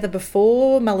were together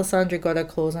before Melisandre got her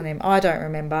claws on him. I don't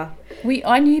remember.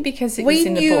 I knew because it was We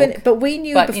in the knew, book. but we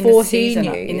knew But in the before he season,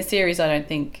 knew. in the series, I don't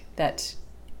think that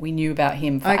we knew about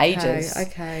him for Okay, ages.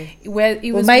 okay. Where it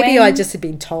Well, was maybe when I just had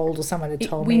been told, or someone had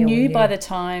told we me. or knew by the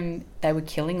time they were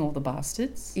killing all the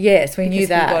bastards. Yes, we knew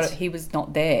because that. he was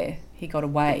not there. He got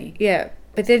away. Yeah,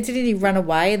 but then didn't he run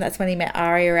away? And that's when he met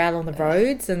Arya out on the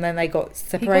roads, and then they got He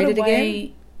separated got again.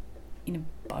 away in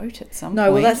a boat at some No,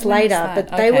 point. well, that's When was later. that?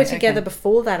 But they Okay, were together okay.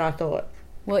 before that, I thought.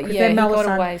 Well, 'Cause yeah, then he got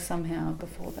Melisandre- away somehow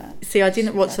before that. See, I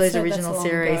didn't watch those That's original long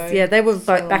series. ago. Yeah, they were So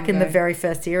both back long in the ago. very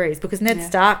first series because Ned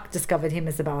Stark discovered him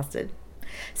as a bastard.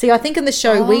 See, I think in the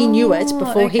show we knew it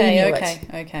before he knew it.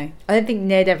 Okay. I don't think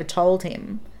Ned ever told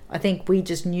him. I think we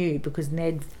just knew because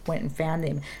Ned went and found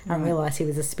him and Right. realised he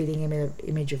was a spitting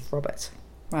image of Robert.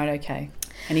 Right, okay.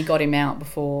 And he got him out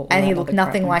before. all And he that looked other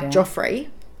nothing crap like went down. Joffrey.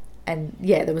 And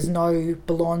yeah, there was no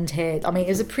blonde hair. I mean, it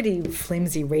was a pretty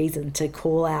flimsy reason to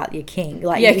call out your king.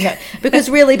 Like, Yeah. you know, because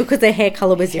their hair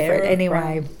colour was Hair different. of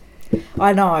Anyway,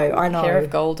 I know. Hair of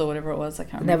gold or whatever it was. I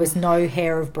can't And there remember. was no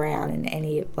hair of brown in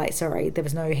any, there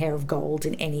was no hair of gold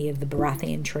in any of the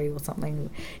Baratheon tree or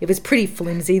something. It was pretty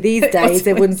flimsy. These It was days,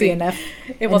 there wouldn't be flimsy. enough.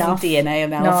 It wasn't enough. DNA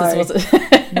analysis, was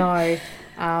it? No.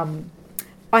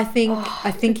 I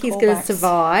think he's going to callbacks.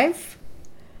 survive.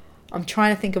 I'm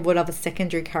trying to think of what other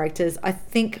secondary characters. I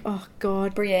think, oh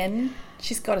God. Brienne,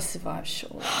 she's got to survive, sure.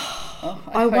 Oh,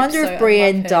 I hope wonder so. if I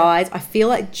Brienne love her. dies. I feel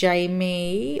like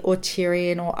Jamie or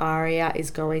Tyrion or Arya is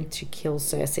going to kill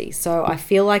Cersei. So I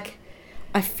feel like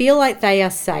they are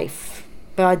safe.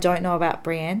 But I don't know about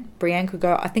Brienne. Brienne could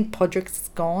go. I think Podrick's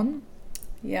gone.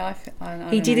 Yeah, I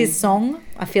He don't did know. his song.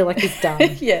 I feel like he's done.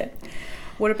 Yeah.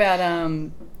 What about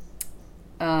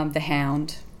the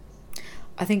Hound?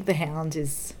 I think the Hound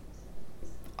is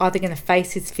either going to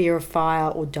face his fear of fire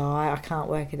or die. I can't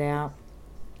work it out.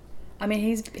 I mean,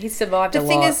 he's survived The a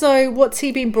thing lot. is, though, what's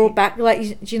he been brought back?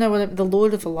 Like, do you know what the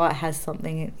Lord of the Light has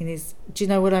something in his? Do you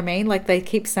know what I mean? Like, they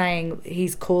keep saying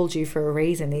he's called you for a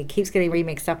reason. He keeps getting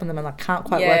remixed up in them, and I can't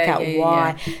quite work out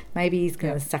why. Yeah. Maybe he's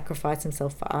going to sacrifice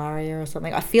himself for Arya or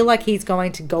something. I feel like he's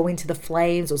going to go into the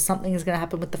flames, or something is going to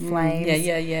happen with the flames.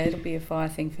 Yeah. It'll be a fire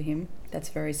thing for him. That's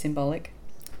very symbolic.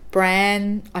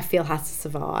 Bran, I feel, has to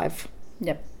survive.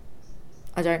 Yep.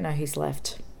 I don't know who's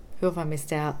left. Who have I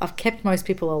missed out? I've kept most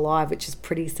people alive, which is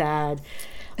pretty sad.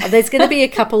 There's going to be a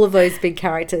couple of those big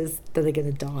characters that are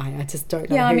going to die. I just don't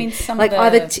know. Yeah, I who. mean, some like of the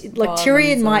either violins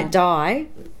Tyrion or- might die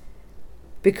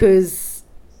because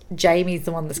Jaime's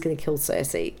the one that's going to kill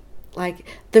Cersei. Like,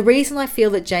 the reason I feel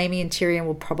that Jaime and Tyrion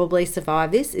will probably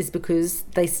survive this is because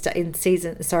in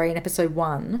episode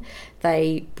 1,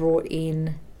 they brought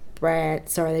in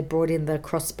they brought in the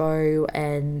crossbow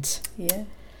and Yeah.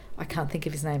 I can't think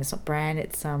of his name. It's not Bran.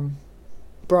 It's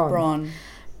Bronn.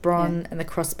 Bronn. And the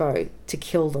crossbow to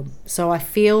kill them. So I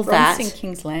feel Bronn's that. in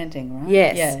King's Landing, right?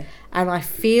 Yes. Yeah. And I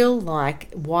feel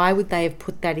like, why would they have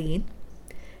put that in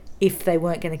if they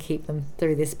weren't going to keep them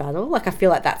through this battle? Like, I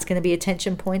feel like that's going to be a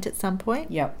tension point at some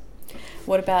point. Yep.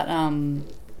 What about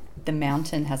the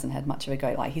Mountain? Hasn't had much of a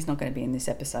go. Like, he's not going to be in this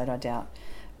episode, I doubt.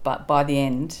 But by the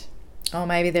end, Oh,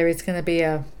 maybe there is going to be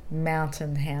a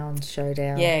mountain hound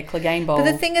showdown. yeah, Clegane Bowl. But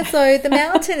the thing is, though, the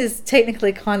mountain is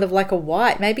technically kind of like a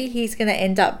white. Maybe he's going to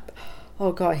end up...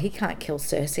 Oh, God, he can't kill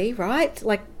Cersei, right?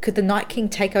 Like, could the Night King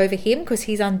take over him because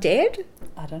he's undead?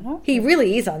 I don't know. He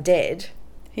really is undead.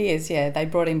 He is, yeah. They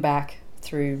brought him back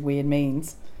through weird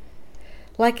means.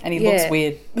 Like, And he yeah, looks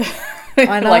weird.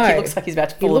 I know. Like, he looks like he's about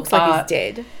to fall He looks apart. like he's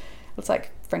dead. Looks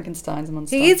like Frankenstein's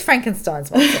monster. He is Frankenstein's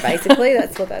monster, basically.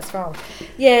 That's what that's from.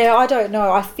 Yeah, I don't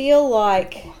know. I feel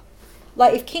like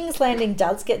if King's Landing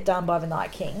does get done by the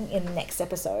Night King in the next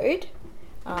episode,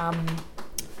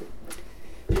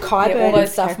 Qyburn and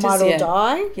stuff might all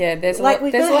die. Yeah, there's a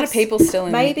lot of people still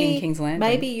in King's Landing.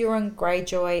 Maybe Euron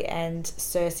Greyjoy and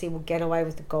Cersei will get away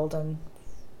with the Golden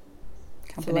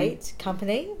Fleet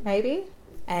Company, maybe,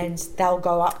 and they'll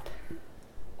go up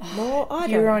more. I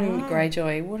don't know. Euron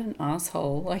Greyjoy, what an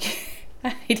asshole! Like, I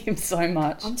hate him so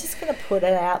much. I'm just going to put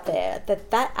it out there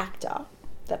that actor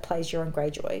that plays Euron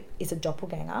Greyjoy is a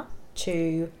doppelganger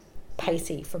to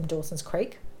Pacey from Dawson's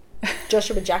Creek.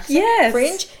 Joshua Jackson, yes.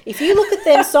 Fringe. If you look at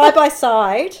them side by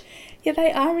side, yeah,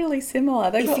 they are really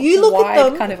similar. They've if got you look wide at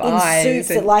them kind of in eyes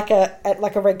suits at like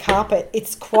a red carpet,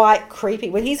 it's quite creepy.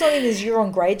 When he's not in his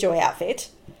Euron Greyjoy outfit,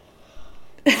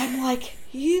 I'm like,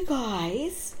 you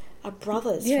guys are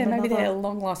brothers. Yeah, maybe they're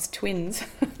long lost twins.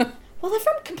 Well, they're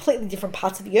from completely different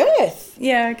parts of the earth.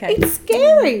 Yeah, okay. It's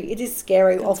scary. It is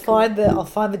scary. I'll find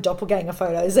the doppelganger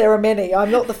photos. There are many. I'm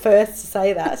not the first to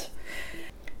say that.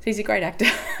 He's a great actor.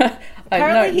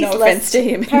 Apparently no offense to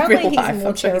him in real life. He's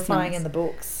more terrifying in the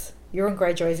books. Euron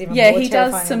Greyjoy is even more terrifying. Yeah, he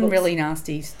does some really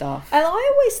nasty stuff. And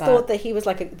I always thought that he was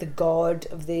like the god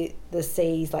of the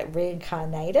seas, like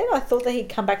reincarnated. I thought that he'd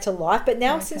come back to life, but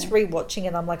now since rewatching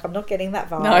it, I'm like, I'm not getting that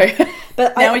vibe. No,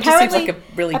 but now he just seems like a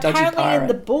really dodgy pirate. Apparently, in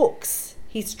the books,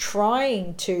 he's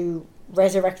trying to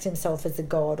resurrect himself as a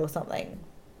god or something.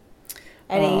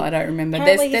 And I don't remember.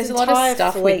 There's a lot of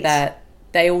stuff with that.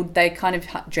 They kind of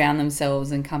drown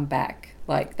themselves and come back.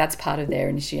 Like, that's part of their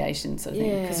initiation, sort of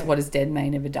thing, because what is dead may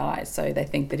never die. So they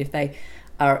think that if they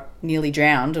are nearly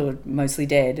drowned or mostly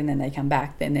dead and then they come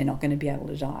back, then they're not going to be able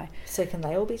to die. So can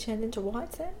they all be turned into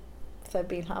whites then? If they've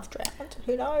been half drowned?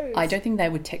 Who knows? I don't think they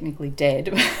were technically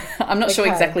dead. I'm not sure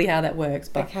exactly how that works,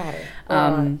 but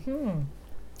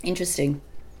interesting.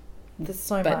 There's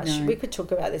so much. No. We could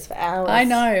talk about this for hours. I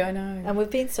know. And we've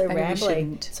been so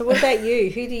rambling. So what about you?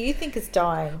 Who do you think is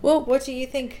dying? Well, what do you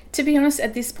think? To be honest,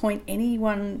 at this point,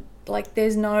 anyone, like,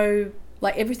 there's no,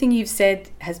 like, everything you've said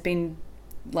has been,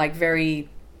 like, very,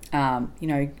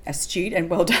 astute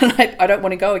and well done. I don't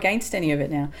want to go against any of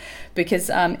it now because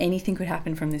anything could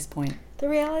happen from this point. The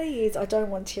reality is I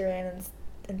don't want Tyrion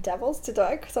and Davos to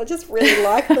die because I just really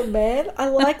like the man. I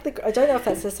don't know if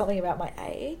that says something about my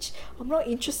age. I'm not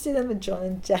interested in the Jon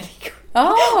and Dany.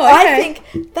 Oh, okay. I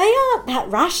think they aren't that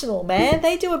rational, man.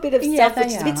 They do a bit of stuff which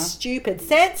is a bit stupid.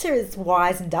 Sansa is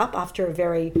wisened up after a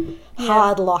very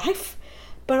hard life,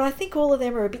 but I think all of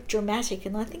them are a bit dramatic,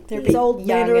 and I think these old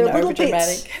men are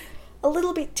a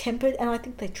little bit tempered, and I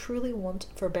think they truly want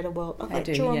for a better world. I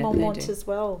think Jorah wants as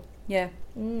well. Yeah.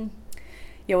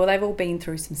 Yeah, well, they've all been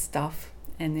through some stuff.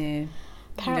 And they're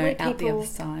out the other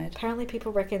side. Apparently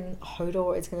people reckon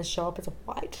Hodor is going to show up as a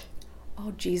white.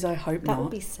 Oh, geez, I hope not. That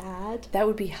would be sad. That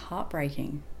would be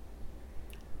heartbreaking.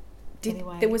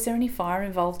 Anyway. Was there any fire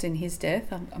involved in his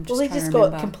death? I'm just he just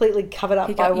got completely covered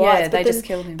up by whites. Yeah, they just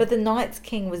killed him. But the Night's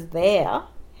King was there.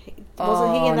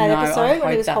 Wasn't he in that episode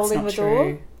when he was holding the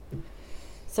door?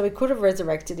 So we could have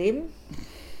resurrected him.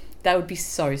 That would be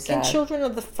so sad. Can Children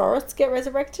of the Forest get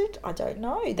resurrected? I don't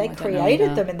know. They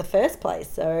created them in the first place,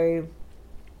 so...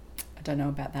 I don't know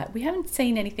about that. We haven't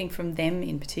seen anything from them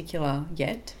in particular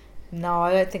yet. No,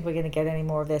 I don't think we're going to get any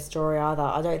more of their story either.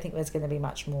 I don't think there's going to be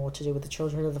much more to do with the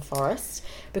Children of the Forest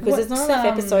because there's not enough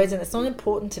episodes and it's not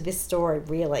important to this story,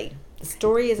 really. The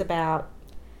story is about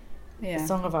the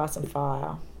Song of Ice and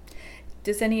Fire.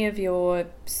 Does any of your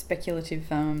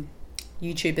speculative...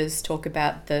 YouTubers talk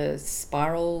about the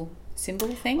spiral symbol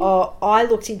thing? Oh, I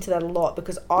looked into that a lot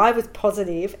because I was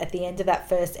positive at the end of that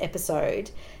first episode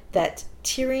that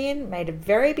Tyrion made a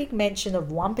very big mention of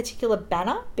one particular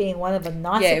banner being one of the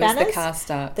nicer banners. Yeah, it was the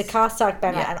Karstark. The Karstark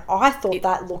banner, and I thought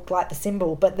that looked like the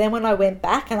symbol. But then when I went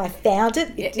back and I found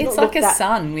it, it's like a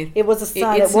sun. It was a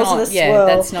sun. It wasn't a swirl. Yeah,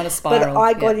 that's not a spiral. But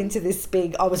I got into this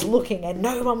big. I was looking and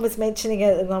no one was mentioning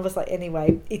it, and I was like,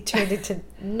 anyway, it turned into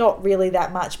not really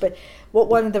that much. But what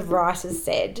one of the writers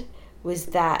said was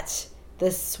that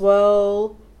the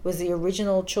swirl was the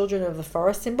original Children of the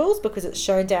Forest symbols because it's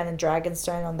shown down in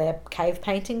Dragonstone on their cave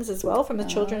paintings as well from the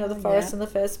Children of the Forest and the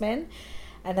First Men.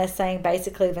 And they're saying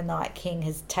basically the Night King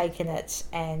has taken it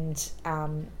and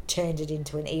turned it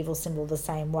into an evil symbol the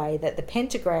same way that the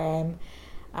pentagram,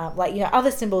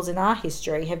 other symbols in our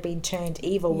history have been turned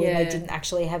evil when they didn't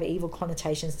actually have evil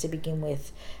connotations to begin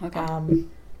with. Okay.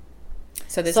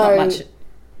 So there's not much...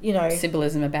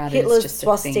 symbolism about Hitler's it. It's just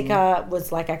swastika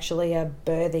was like actually a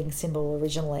birthing symbol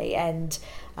originally, and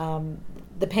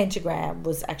the pentagram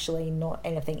was actually not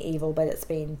anything evil, but it's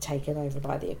been taken over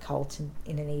by the occult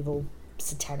in an evil,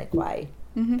 satanic way.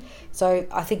 Mm-hmm. So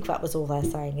I think that was all they're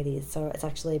saying it is. So it's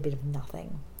actually a bit of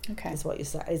nothing. Okay. Is what you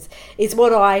say. Is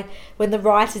what when the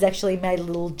writers actually made a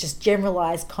little just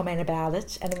generalised comment about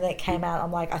it, and then it came out,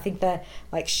 I'm like, I think they're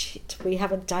like, shit, we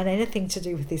haven't done anything to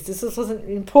do with this. This wasn't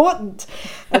important.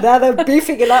 And now they're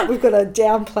beefing it up. We've got to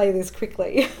downplay this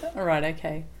quickly. All right,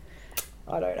 okay.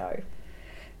 I don't know.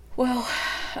 Well,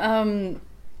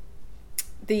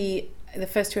 the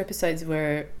first 2 episodes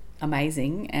were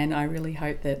amazing, and I really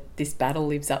hope that this battle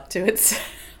lives up to its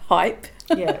hype.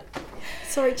 Yeah.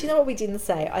 Sorry, do you know what we didn't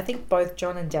say? I think both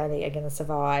John and Danny are going to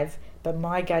survive, but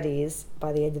my gut is,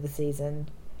 by the end of the season,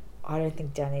 I don't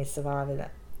think Danny's surviving it.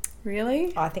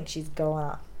 Really? I think she's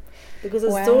gonna. Because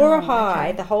Azor Ahai,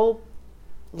 okay. the whole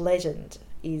legend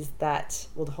is that,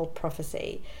 well, the whole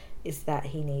prophecy is that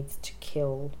he needs to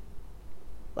kill,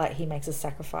 like he makes a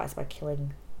sacrifice by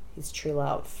killing his true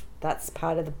love. That's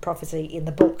part of the prophecy in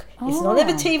the book. It's not in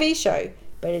the TV show,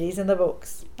 but it is in the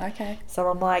books. Okay. So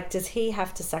I'm like, does he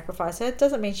have to sacrifice her? It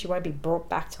doesn't mean she won't be brought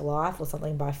back to life or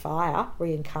something by fire,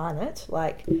 reincarnate.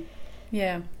 Like,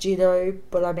 yeah. do you know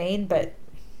what I mean? But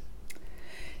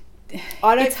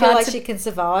I don't It's feel hard like to- she can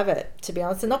survive it, to be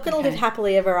honest. They're not going to live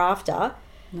happily ever after.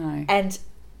 No. And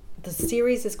the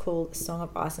series is called Song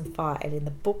of Ice and Fire. And in the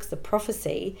books, the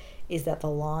prophecy is that the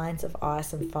lines of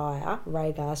Ice and Fire,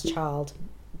 Rhaegar's child,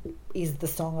 is the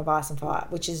Song of Ice and Fire,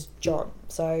 which is Jon.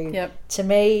 So Yep. to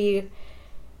me,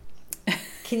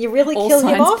 can you really All kill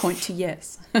him signs off? point to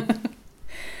yes. I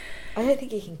don't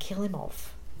think you can kill him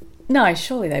off. No,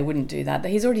 surely they wouldn't do that.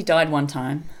 He's already died one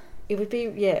time, It would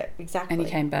be, yeah, exactly. and he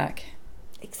came back.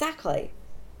 Exactly.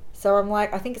 So I'm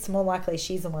like, I think it's more likely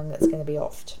she's the one that's going to be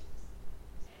offed.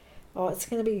 Oh, it's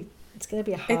going to be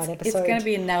a hard episode. It's going to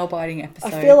be a nail-biting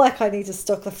episode. I feel like I need to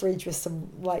stock the fridge with some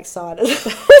like cider or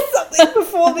something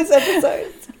before this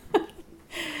episode.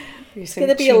 It's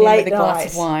gonna be a late with a glass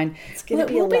of night. wine. It's going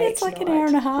to be a late It's like night. an hour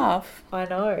and a half. I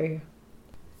know.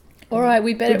 All right,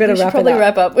 we should wrap it probably up.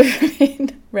 wrap up. We've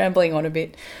been rambling on a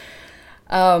bit.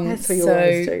 That's what you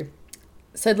always do.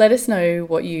 So let us know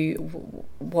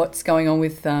what's going on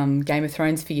with Game of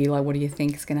Thrones for you. Like, what do you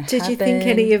think is going to happen? Did you think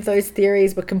any of those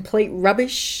theories were complete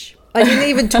rubbish? I didn't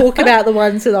even talk about the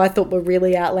ones that I thought were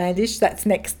really outlandish. That's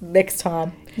next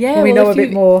time. Yeah, when we know a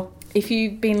bit more. If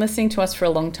you've been listening to us for a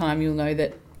long time, you'll know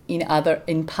that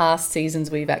in past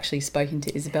seasons we've actually spoken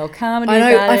to Isabel Carmody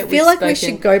about it. I feel like we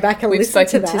should go back and listen to that.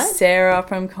 We've spoken to Sarah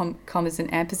from Commas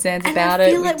and Ampersands about it.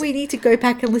 I feel like we need to go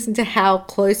back and listen to how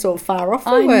close or far off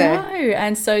we were. I know,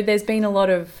 and so there's been a lot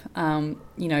of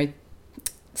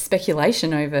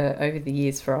speculation over the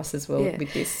years for us as well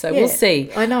with this. So we'll see.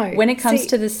 I know. When it comes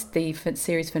to the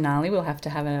series finale, we'll have to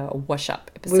have a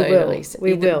wash-up episode will. at least.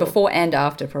 We will. Before and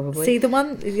after, probably. See,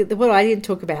 what I didn't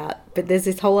talk about, but there's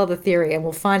this whole other theory, and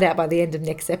we'll find out by the end of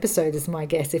next episode, is my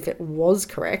guess, if it was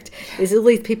correct, is all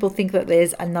these people think that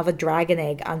there's another dragon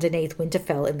egg underneath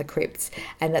Winterfell in the crypts,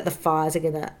 and that the fires are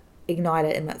going to ignite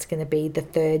it, and that's going to be the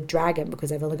 3rd dragon, because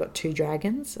they've only got 2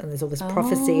 dragons, and there's all this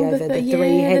prophecy over the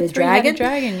 3-headed dragon.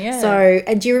 So,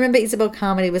 and do you remember Isabel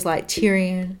Carmody was like,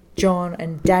 Tyrion, Jon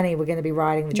and Danny were going to be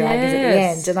riding the dragons at the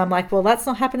end, and I'm like, well, that's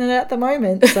not happening at the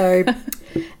moment. So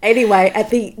anyway, at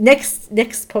the next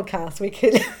podcast we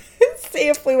can see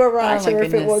if we were right or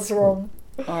if it was wrong.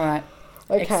 All right.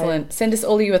 Okay. Excellent. Send us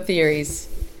all your theories.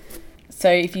 So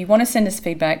if you want to send us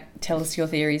feedback, tell us your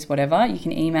theories, whatever, you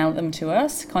can email them to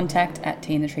us,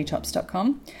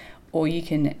 contact@teaandthetreetops.com, or you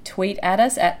can tweet at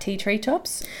us at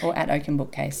 @teatreetops or at Oaken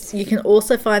Bookcase. You can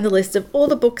also find the list of all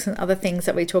the books and other things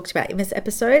that we talked about in this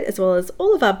episode, as well as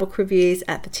all of our book reviews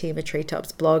at the Tea in the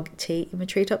Treetops blog,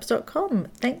 teainthetreetops.com.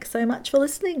 Thanks so much for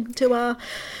listening to our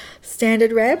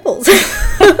standard rambles.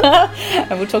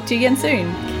 And we'll talk to you again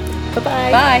soon.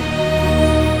 Bye-bye. Bye.